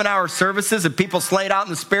 7-hour services and people slayed out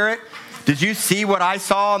in the spirit. Did you see what I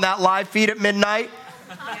saw on that live feed at midnight?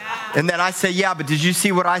 And then I say, yeah, but did you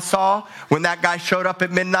see what I saw when that guy showed up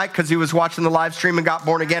at midnight because he was watching the live stream and got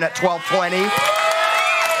born again at 12:20?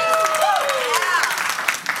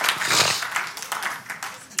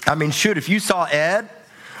 I mean, shoot, if you saw Ed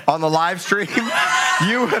on the live stream,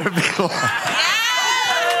 you would have been like,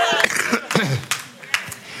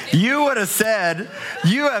 you would have said,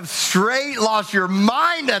 you have straight lost your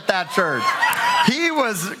mind at that church. He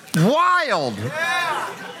was wild,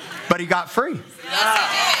 but he got free.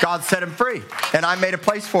 God set him free, and I made a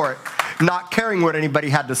place for it, not caring what anybody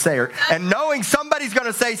had to say, and knowing somebody's going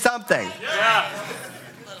to say something.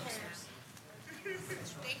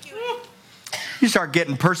 You start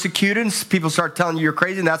getting persecuted, and people start telling you you're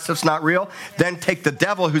crazy, and that stuff's not real. Then take the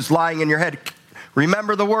devil who's lying in your head.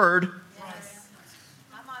 Remember the word.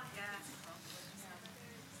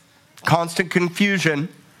 Constant confusion,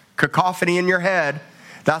 cacophony in your head.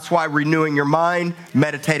 That's why renewing your mind,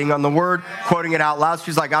 meditating on the word, quoting it out loud.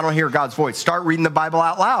 She's like, I don't hear God's voice. Start reading the Bible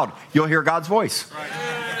out loud. You'll hear God's voice.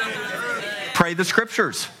 Pray the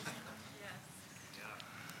scriptures.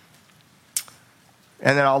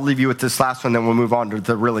 And then I'll leave you with this last one, then we'll move on to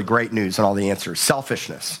the really great news and all the answers.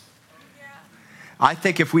 Selfishness. I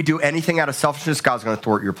think if we do anything out of selfishness, God's going to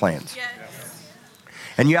thwart your plans.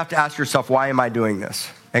 And you have to ask yourself, why am I doing this?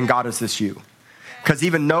 And God, is this you? Because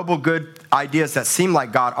even noble, good ideas that seem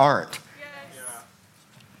like God aren't.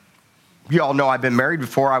 You all know I've been married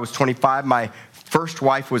before. I was 25. My first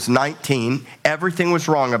wife was 19. Everything was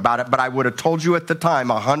wrong about it, but I would have told you at the time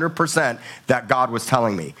 100% that God was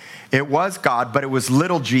telling me. It was God, but it was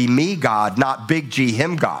little g, me God, not big G,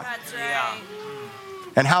 him God. That's right.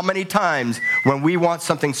 And how many times when we want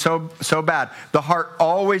something so bad, the heart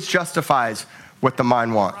always justifies what the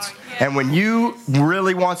mind wants. And when you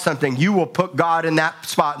really want something, you will put God in that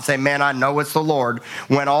spot and say, man, I know it's the Lord,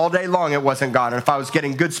 when all day long it wasn't God. And if I was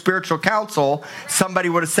getting good spiritual counsel, somebody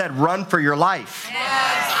would have said, run for your life.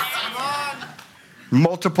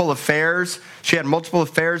 Multiple affairs. She had multiple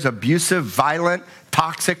affairs, abusive, violent,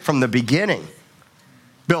 toxic from the beginning,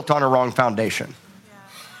 built on a wrong foundation.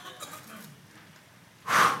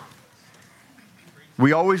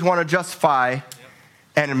 We always want to justify.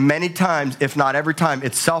 And many times, if not every time,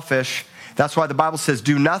 it's selfish. That's why the Bible says,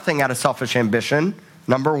 do nothing out of selfish ambition,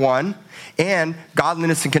 number one. And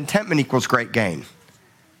godliness and contentment equals great gain.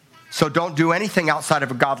 So don't do anything outside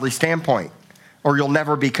of a godly standpoint, or you'll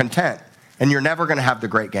never be content, and you're never going to have the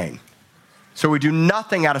great gain. So we do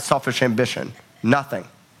nothing out of selfish ambition. Nothing.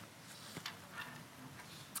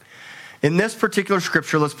 In this particular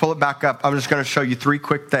scripture, let's pull it back up. I'm just going to show you three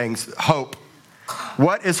quick things. Hope.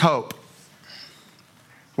 What is hope?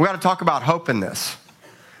 We got to talk about hope in this.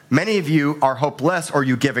 Many of you are hopeless, or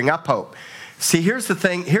you giving up hope. See, here's the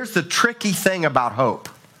thing. Here's the tricky thing about hope,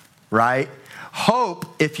 right? Hope,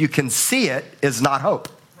 if you can see it, is not hope.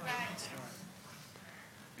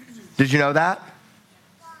 Did you know that?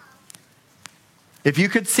 If you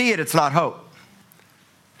could see it, it's not hope.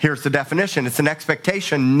 Here's the definition. It's an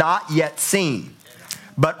expectation not yet seen,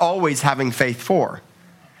 but always having faith for.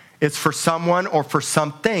 It's for someone or for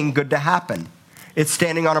something good to happen. It's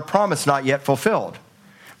standing on a promise not yet fulfilled.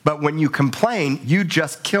 But when you complain, you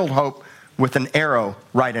just killed hope with an arrow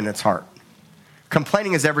right in its heart.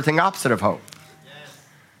 Complaining is everything opposite of hope.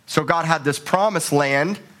 So God had this promised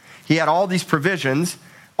land. He had all these provisions,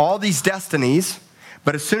 all these destinies.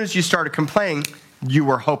 But as soon as you started complaining, you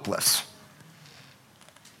were hopeless.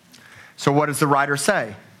 So what does the writer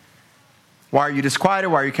say? Why are you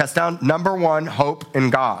disquieted? Why are you cast down? Number one, hope in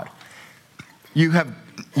God.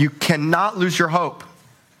 You cannot lose your hope,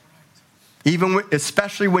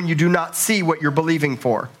 especially when you do not see what you're believing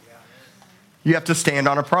for. You have to stand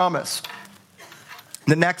on a promise.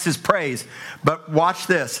 The next is praise. But watch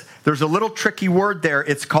this. There's a little tricky word there.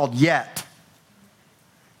 It's called yet.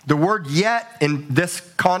 The word yet in this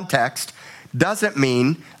context doesn't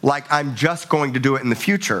mean like I'm just going to do it in the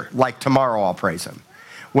future, like tomorrow I'll praise him.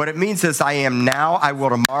 What it means is I am now, I will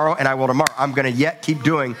tomorrow, and I will tomorrow. I'm going to yet keep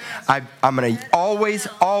doing. I'm going to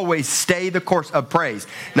always stay the course of praise.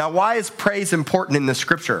 Now, why is praise important in the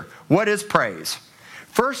scripture? What is praise?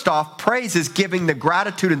 First off, praise is giving the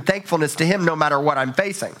gratitude and thankfulness to him no matter what I'm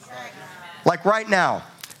facing. Like right now,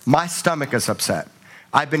 my stomach is upset.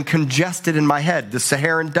 I've been congested in my head, the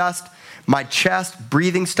Saharan dust, my chest,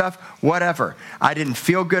 breathing stuff, whatever. I didn't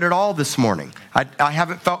feel good at all this morning. I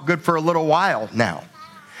haven't felt good for a little while now.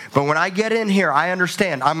 But when I get in here, I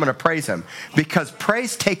understand I'm going to praise him, because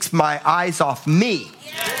praise takes my eyes off me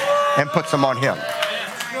and puts them on him.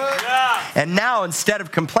 And now, instead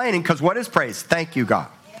of complaining, because what is praise? Thank you, God.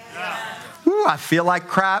 Ooh, I feel like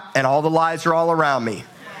crap, and all the lies are all around me.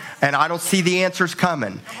 And I don't see the answers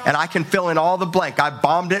coming. And I can fill in all the blank. I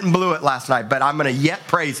bombed it and blew it last night, but I'm going to yet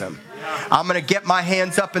praise him. I'm going to get my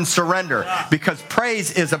hands up and surrender, because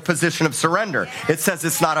praise is a position of surrender. It says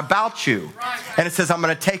it's not about you. And it says I'm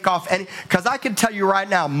going to take off because I can tell you right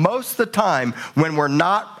now, most of the time when we're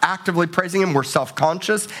not actively praising him, we're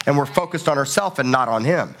self-conscious and we're focused on ourselves and not on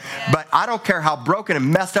him. But I don't care how broken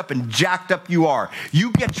and messed up and jacked up you are.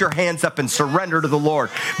 You get your hands up and surrender to the Lord,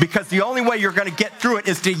 because the only way you're going to get through it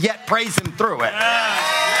is to yet praise him through it.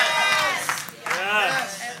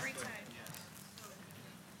 Every time.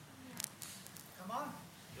 Come on.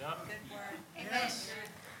 Good word. Amen.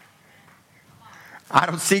 I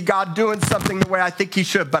don't see God doing something the way I think he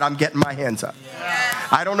should, but I'm getting my hands up.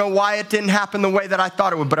 I don't know why it didn't happen the way that I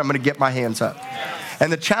thought it would, but I'm going to get my hands up.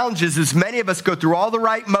 And the challenge is many of us go through all the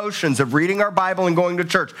right motions of reading our Bible and going to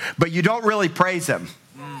church, but you don't really praise him.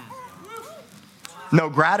 No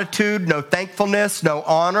gratitude, no thankfulness, no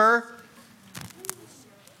honor.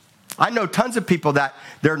 I know tons of people that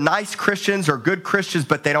they're nice Christians or good Christians,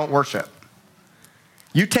 but they don't worship.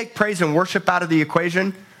 You take praise and worship out of the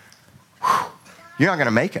equation, you're not going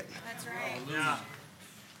to make it. That's right. Yeah.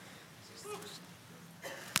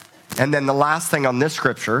 And then the last thing on this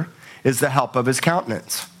scripture is the help of his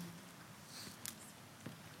countenance.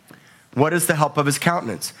 What is the help of his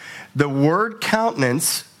countenance? The word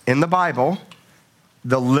countenance in the Bible,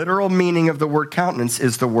 the literal meaning of the word countenance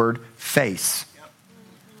is the word face.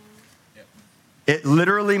 It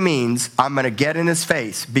literally means I'm going to get in his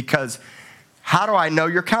face, because how do I know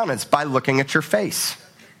your countenance? By looking at your face.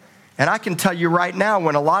 And I can tell you right now,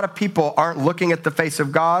 when a lot of people aren't looking at the face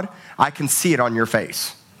of God, I can see it on your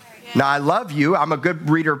face. Now, I love you. I'm a good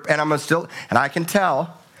reader, and and I can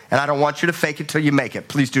tell, and I don't want you to fake it till you make it.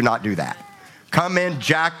 Please do not do that. Come in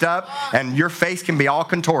jacked up, and your face can be all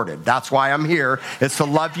contorted. That's why I'm here. It's to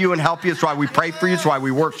love you and help you. It's why we pray for you. It's why we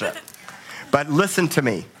worship. But listen to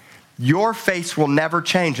me. Your face will never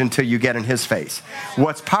change until you get in his face.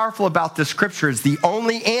 What's powerful about this scripture is the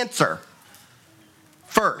only answer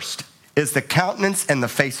first is the countenance and the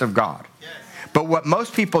face of God. But what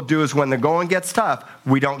most people do is when the going gets tough,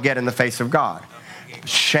 we don't get in the face of God.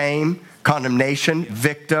 Shame, condemnation,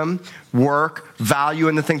 victim, work, value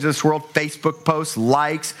in the things of this world, Facebook posts,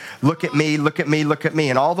 likes, look at me, look at me, look at me.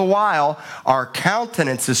 And all the while, our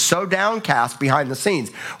countenance is so downcast behind the scenes.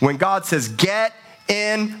 When God says, get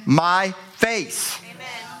in my face. Amen.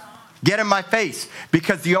 Get in my face.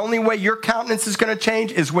 Because the only way your countenance is going to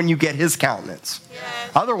change is when you get his countenance.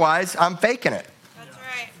 Yes. Otherwise, I'm faking it. That's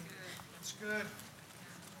right. That's good.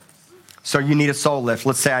 So you need a soul lift.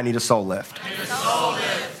 Let's say I need a soul lift.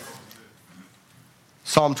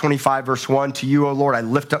 Psalm 25, verse 1, to you, O Lord, I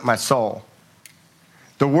lift up my soul.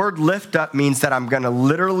 The word lift up means that I'm going to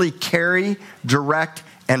literally carry, direct,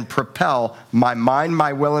 and propel my mind,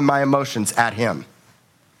 my will, and my emotions at him.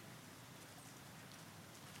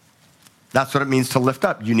 That's what it means to lift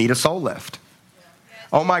up. You need a soul lift.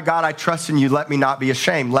 Oh my God, I trust in you. Let me not be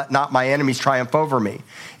ashamed. Let not my enemies triumph over me.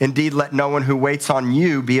 Indeed, let no one who waits on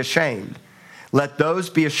you be ashamed. Let those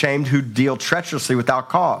be ashamed who deal treacherously without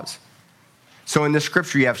cause. So in this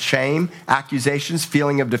scripture, you have shame, accusations,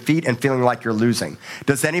 feeling of defeat, and feeling like you're losing.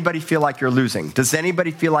 Does anybody feel like you're losing? Does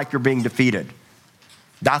anybody feel like you're being defeated?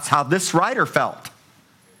 That's how this writer felt.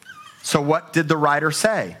 So what did the writer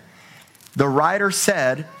say? The writer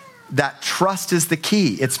said that trust is the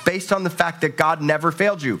key. It's based on the fact that God never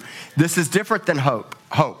failed you. This is different than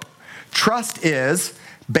hope. Trust is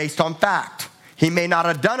based on fact. He may not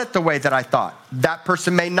have done it the way that I thought. That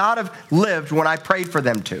person may not have lived when I prayed for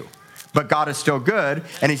them to. But God is still good,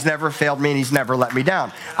 and he's never failed me, and he's never let me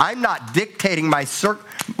down. I'm not dictating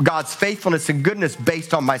God's faithfulness and goodness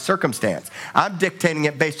based on my circumstance. I'm dictating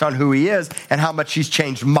it based on who he is and how much he's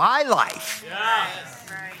changed my life.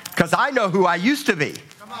 Because I know who I used to be.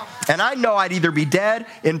 And I know I'd either be dead,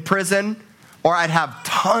 in prison, or I'd have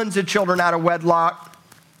tons of children out of wedlock,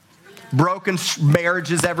 broken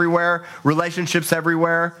marriages everywhere, relationships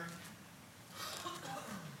everywhere.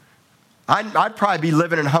 I'd probably be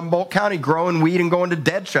living in Humboldt County, growing weed and going to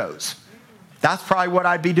dead shows. That's probably what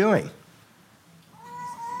I'd be doing.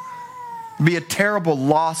 It'd be a terrible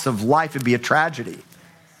loss of life. It'd be a tragedy.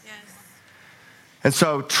 Yes. And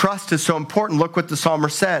so trust is so important. Look what the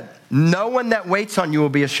psalmist said. No one that waits on you will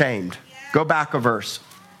be ashamed. Go back a verse.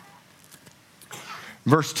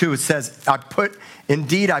 Verse 2, it says,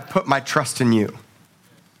 Indeed, I put my trust in you.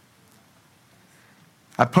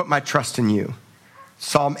 I put my trust in you.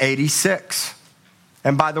 Psalm 86.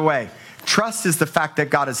 And by the way, trust is the fact that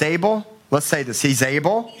God is able. Let's say this. He's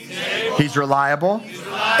able. He's reliable.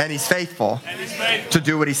 And he's faithful to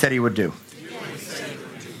do what he said he would do.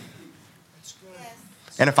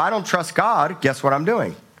 And if I don't trust God, guess what I'm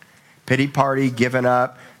doing? Pity party, giving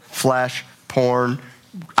up, flesh, porn,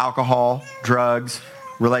 alcohol, drugs,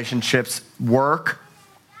 relationships, work,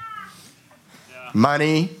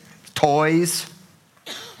 money, toys.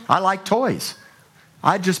 I like toys.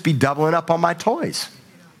 I'd just be doubling up on my toys.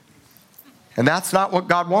 And that's not what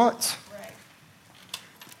God wants.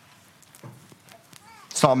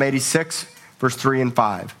 Psalm 86, verse 3 and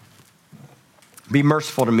 5. Be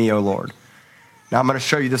merciful to me, O Lord. Now I'm going to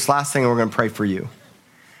show you this last thing and we're going to pray for you.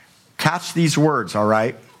 Catch these words, all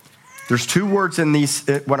right? There's two words in these,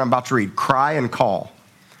 what I'm about to read, cry and call.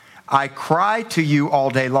 I cry to you all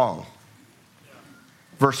day long.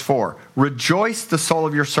 Verse 4, rejoice the soul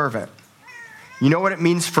of your servant. You know what it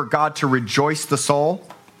means for God to rejoice the soul?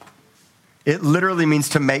 It literally means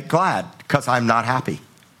to make glad, because I'm not happy.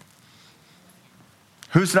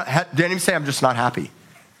 Did anyone say I'm just not happy?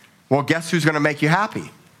 Well, guess who's going to make you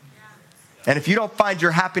happy? And if you don't find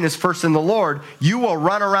your happiness first in the Lord, you will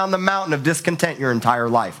run around the mountain of discontent your entire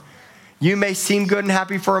life. You may seem good and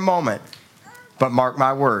happy for a moment, but mark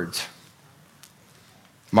my words.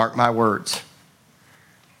 Mark my words.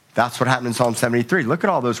 That's what happened in Psalm 73. Look at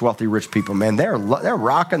all those wealthy, rich people, man. They're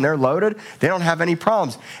rocking, they're loaded. They don't have any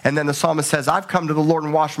problems. And then the psalmist says, I've come to the Lord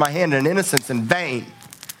and washed my hand in innocence in vain.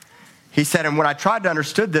 He said, and when I tried to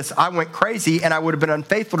understood this, I went crazy and I would have been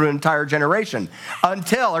unfaithful to an entire generation.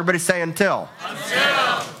 Until, everybody say until.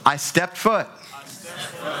 I stepped foot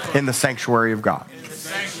in the sanctuary of God.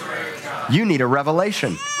 You need a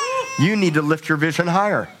revelation. You need to lift your vision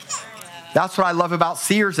higher. That's what I love about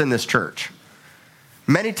seers in this church.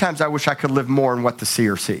 Many times I wish I could live more in what the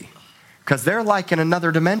seers see, because they're like in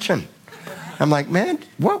another dimension. I'm like, man,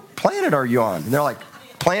 what planet are you on? And they're like,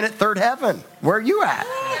 planet third heaven. Where are you at?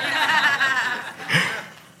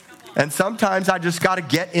 And sometimes I just got to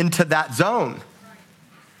get into that zone.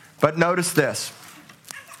 But notice this,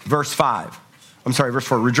 verse 4.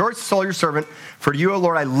 Rejoice the soul of your servant. For you, O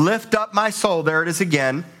Lord, I lift up my soul. There it is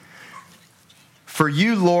again. For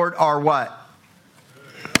you, Lord, are what?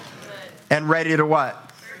 And ready to what?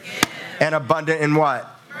 Forgive. And abundant in what?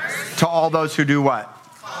 Mercy. To all those who do what?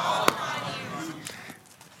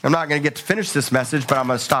 I'm not going to get to finish this message, but I'm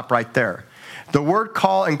going to stop right there. The word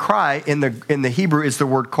call and cry in the Hebrew is the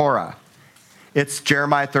word korah. It's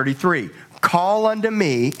Jeremiah 33. Call unto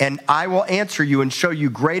me, and I will answer you and show you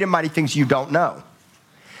great and mighty things you don't know.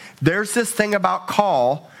 There's this thing about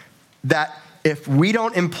call that if we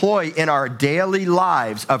don't employ in our daily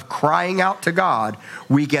lives of crying out to God,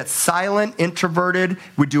 we get silent, introverted,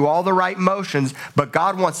 we do all the right motions, but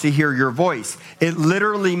God wants to hear your voice. It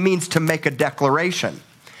literally means to make a declaration.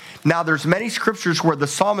 Now, there's many scriptures where the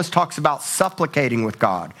psalmist talks about supplicating with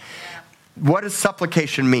God. What does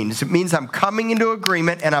supplication mean? It means I'm coming into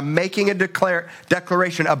agreement and I'm making a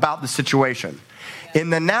declaration about the situation.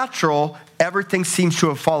 In the natural, everything seems to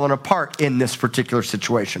have fallen apart in this particular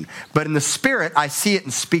situation. But in the spirit, I see it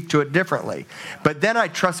and speak to it differently. But then I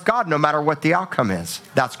trust God no matter what the outcome is.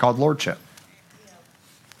 That's called lordship.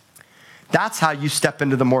 That's how you step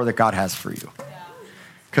into the more that God has for you.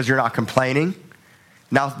 Because you're not complaining.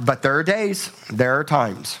 Now, but there are days, there are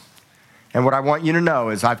times. And what I want you to know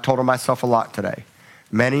is I've told myself a lot today.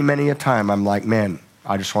 Many, many a time I'm like, man,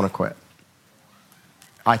 I just want to quit.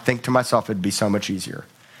 I think to myself it'd be so much easier.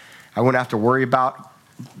 I wouldn't have to worry about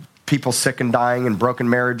people sick and dying and broken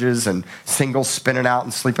marriages and singles spinning out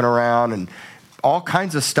and sleeping around and all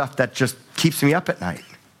kinds of stuff that just keeps me up at night.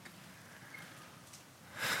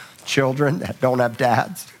 Children that don't have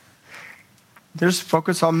dads. Just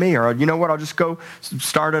focus on me, or you know what, I'll just go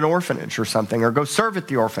start an orphanage or something, or go serve at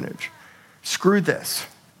the orphanage. Screw this.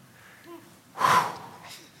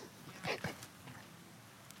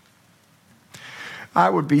 I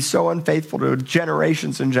would be so unfaithful to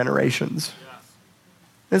generations and generations.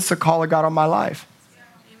 This is a call of God on my life.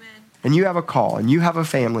 Amen. And you have a call, and you have a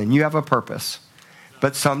family, and you have a purpose.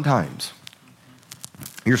 But sometimes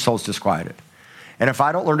your soul's disquieted. And if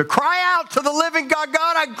I don't learn to cry out to the living God,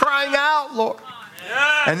 God, I'm crying out, Lord.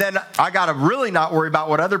 Yeah. And then I got to really not worry about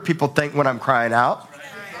what other people think when I'm crying out.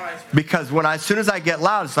 Because as soon as I get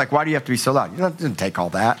loud, it's like, why do you have to be so loud? You don't take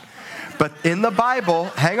all that. But in the Bible,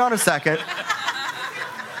 hang on a second.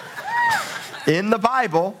 In the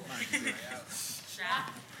Bible,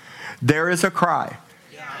 there is a cry.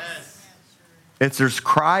 There's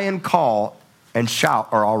cry and call and shout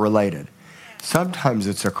are all related. Sometimes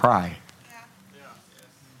it's a cry.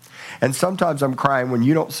 And sometimes I'm crying when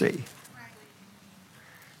you don't see.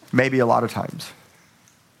 Maybe a lot of times.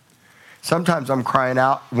 Sometimes I'm crying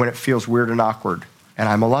out when it feels weird and awkward, and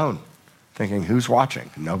I'm alone, thinking, who's watching?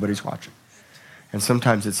 Nobody's watching. And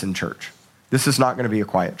sometimes it's in church. This is not going to be a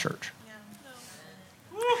quiet church.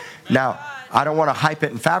 Now, I don't want to hype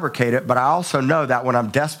it and fabricate it, but I also know that when I'm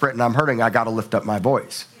desperate and I'm hurting, I got to lift up my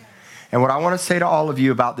voice. And what I want to say to all of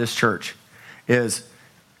you about this church is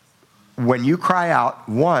when you cry out,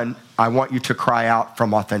 one, I want you to cry out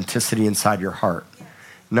from authenticity inside your heart.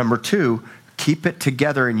 Number two, keep it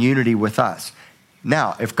together in unity with us.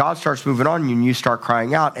 Now, if God starts moving on you and you start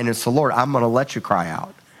crying out and it's the Lord, I'm going to let you cry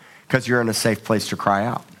out because you're in a safe place to cry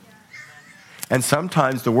out. And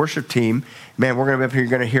sometimes the worship team, man, we're going to be up here, you're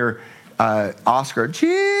going to hear Oscar,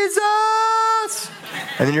 Jesus!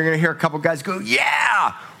 And then you're going to hear a couple guys go,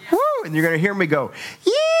 yeah! Woo! And you're going to hear me go,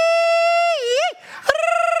 yeah!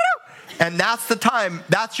 And that's the time,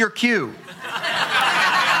 that's your cue.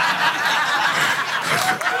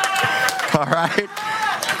 All right?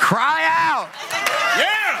 Cry out!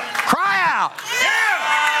 Yeah! Cry out!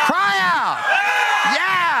 Yeah! Cry out!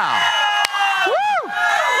 Yeah! Woo!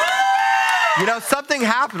 You know, something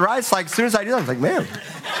happened, right? It's like as soon as I do that, I'm like, man,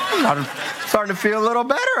 I'm starting to feel a little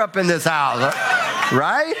better up in this house.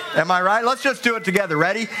 Right? Am I right? Let's just do it together.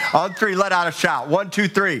 Ready? On three, let out a shout. 1, 2,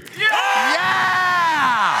 3. Yeah!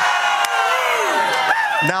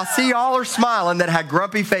 Now, see, y'all are smiling that had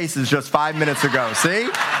grumpy faces just 5 minutes ago. See?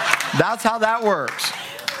 That's how that works.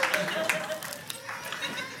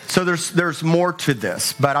 So there's more to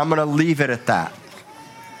this, but I'm going to leave it at that.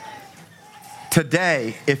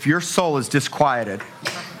 Today, if your soul is disquieted,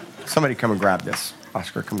 somebody come and grab this.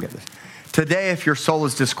 Oscar, come get this. Today, if your soul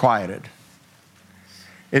is disquieted,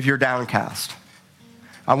 if you're downcast,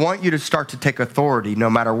 I want you to start to take authority no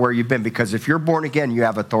matter where you've been, because if you're born again, you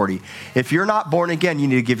have authority. If you're not born again, you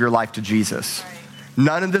need to give your life to Jesus.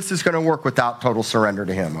 None of this is going to work without total surrender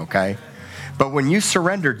to him, okay? But when you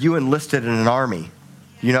surrendered, you enlisted in an army.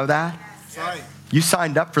 You know that? Right. You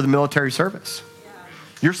signed up for the military service.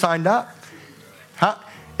 You're signed up. Huh?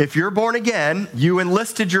 If you're born again, you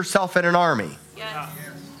enlisted yourself in an army. Yes.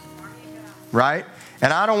 Right?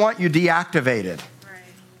 And I don't want you deactivated. Right.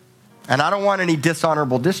 And I don't want any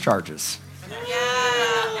dishonorable discharges. Yeah.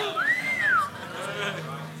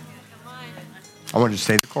 I want you to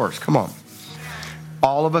stay the course. Come on.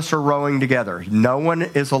 All of us are rowing together. No one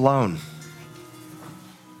is alone.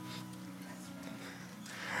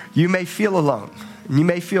 You may feel alone. And you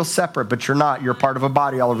may feel separate, but you're not. You're part of a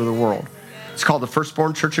body all over the world. It's called the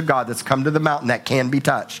Firstborn Church of God that's come to the mountain that can be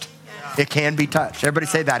touched. It can be touched. Everybody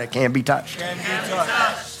say that. It can be touched. Can be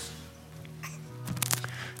touched.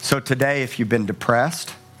 So today, if you've been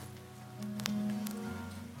depressed,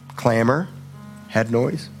 clamor, head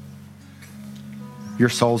noise, your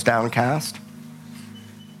soul's downcast,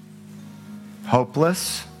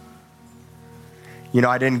 hopeless. You know,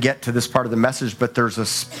 I didn't get to this part of the message, but there's a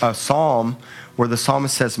psalm where the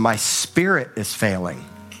psalmist says, my spirit is failing.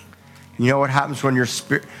 You know what happens when your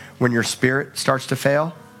spirit starts to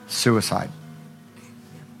fail? Suicide.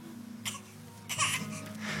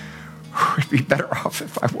 It'd be better off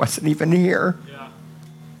if I wasn't even here. Yeah.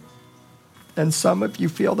 And some of you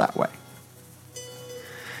feel that way.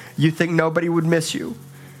 You think nobody would miss you,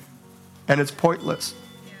 and it's pointless.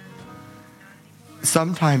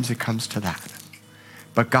 Sometimes it comes to that.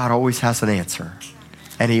 But God always has an answer.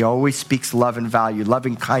 And he always speaks love and value,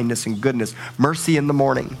 loving kindness and goodness, mercy in the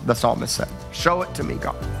morning, the psalmist said. Show it to me,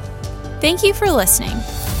 God. Thank you for listening.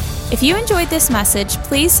 If you enjoyed this message,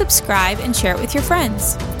 please subscribe and share it with your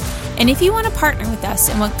friends. And if you want to partner with us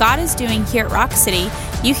in what God is doing here at Rock City,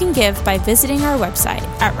 you can give by visiting our website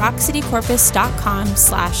at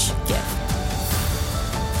rockcitycorpus.com/give.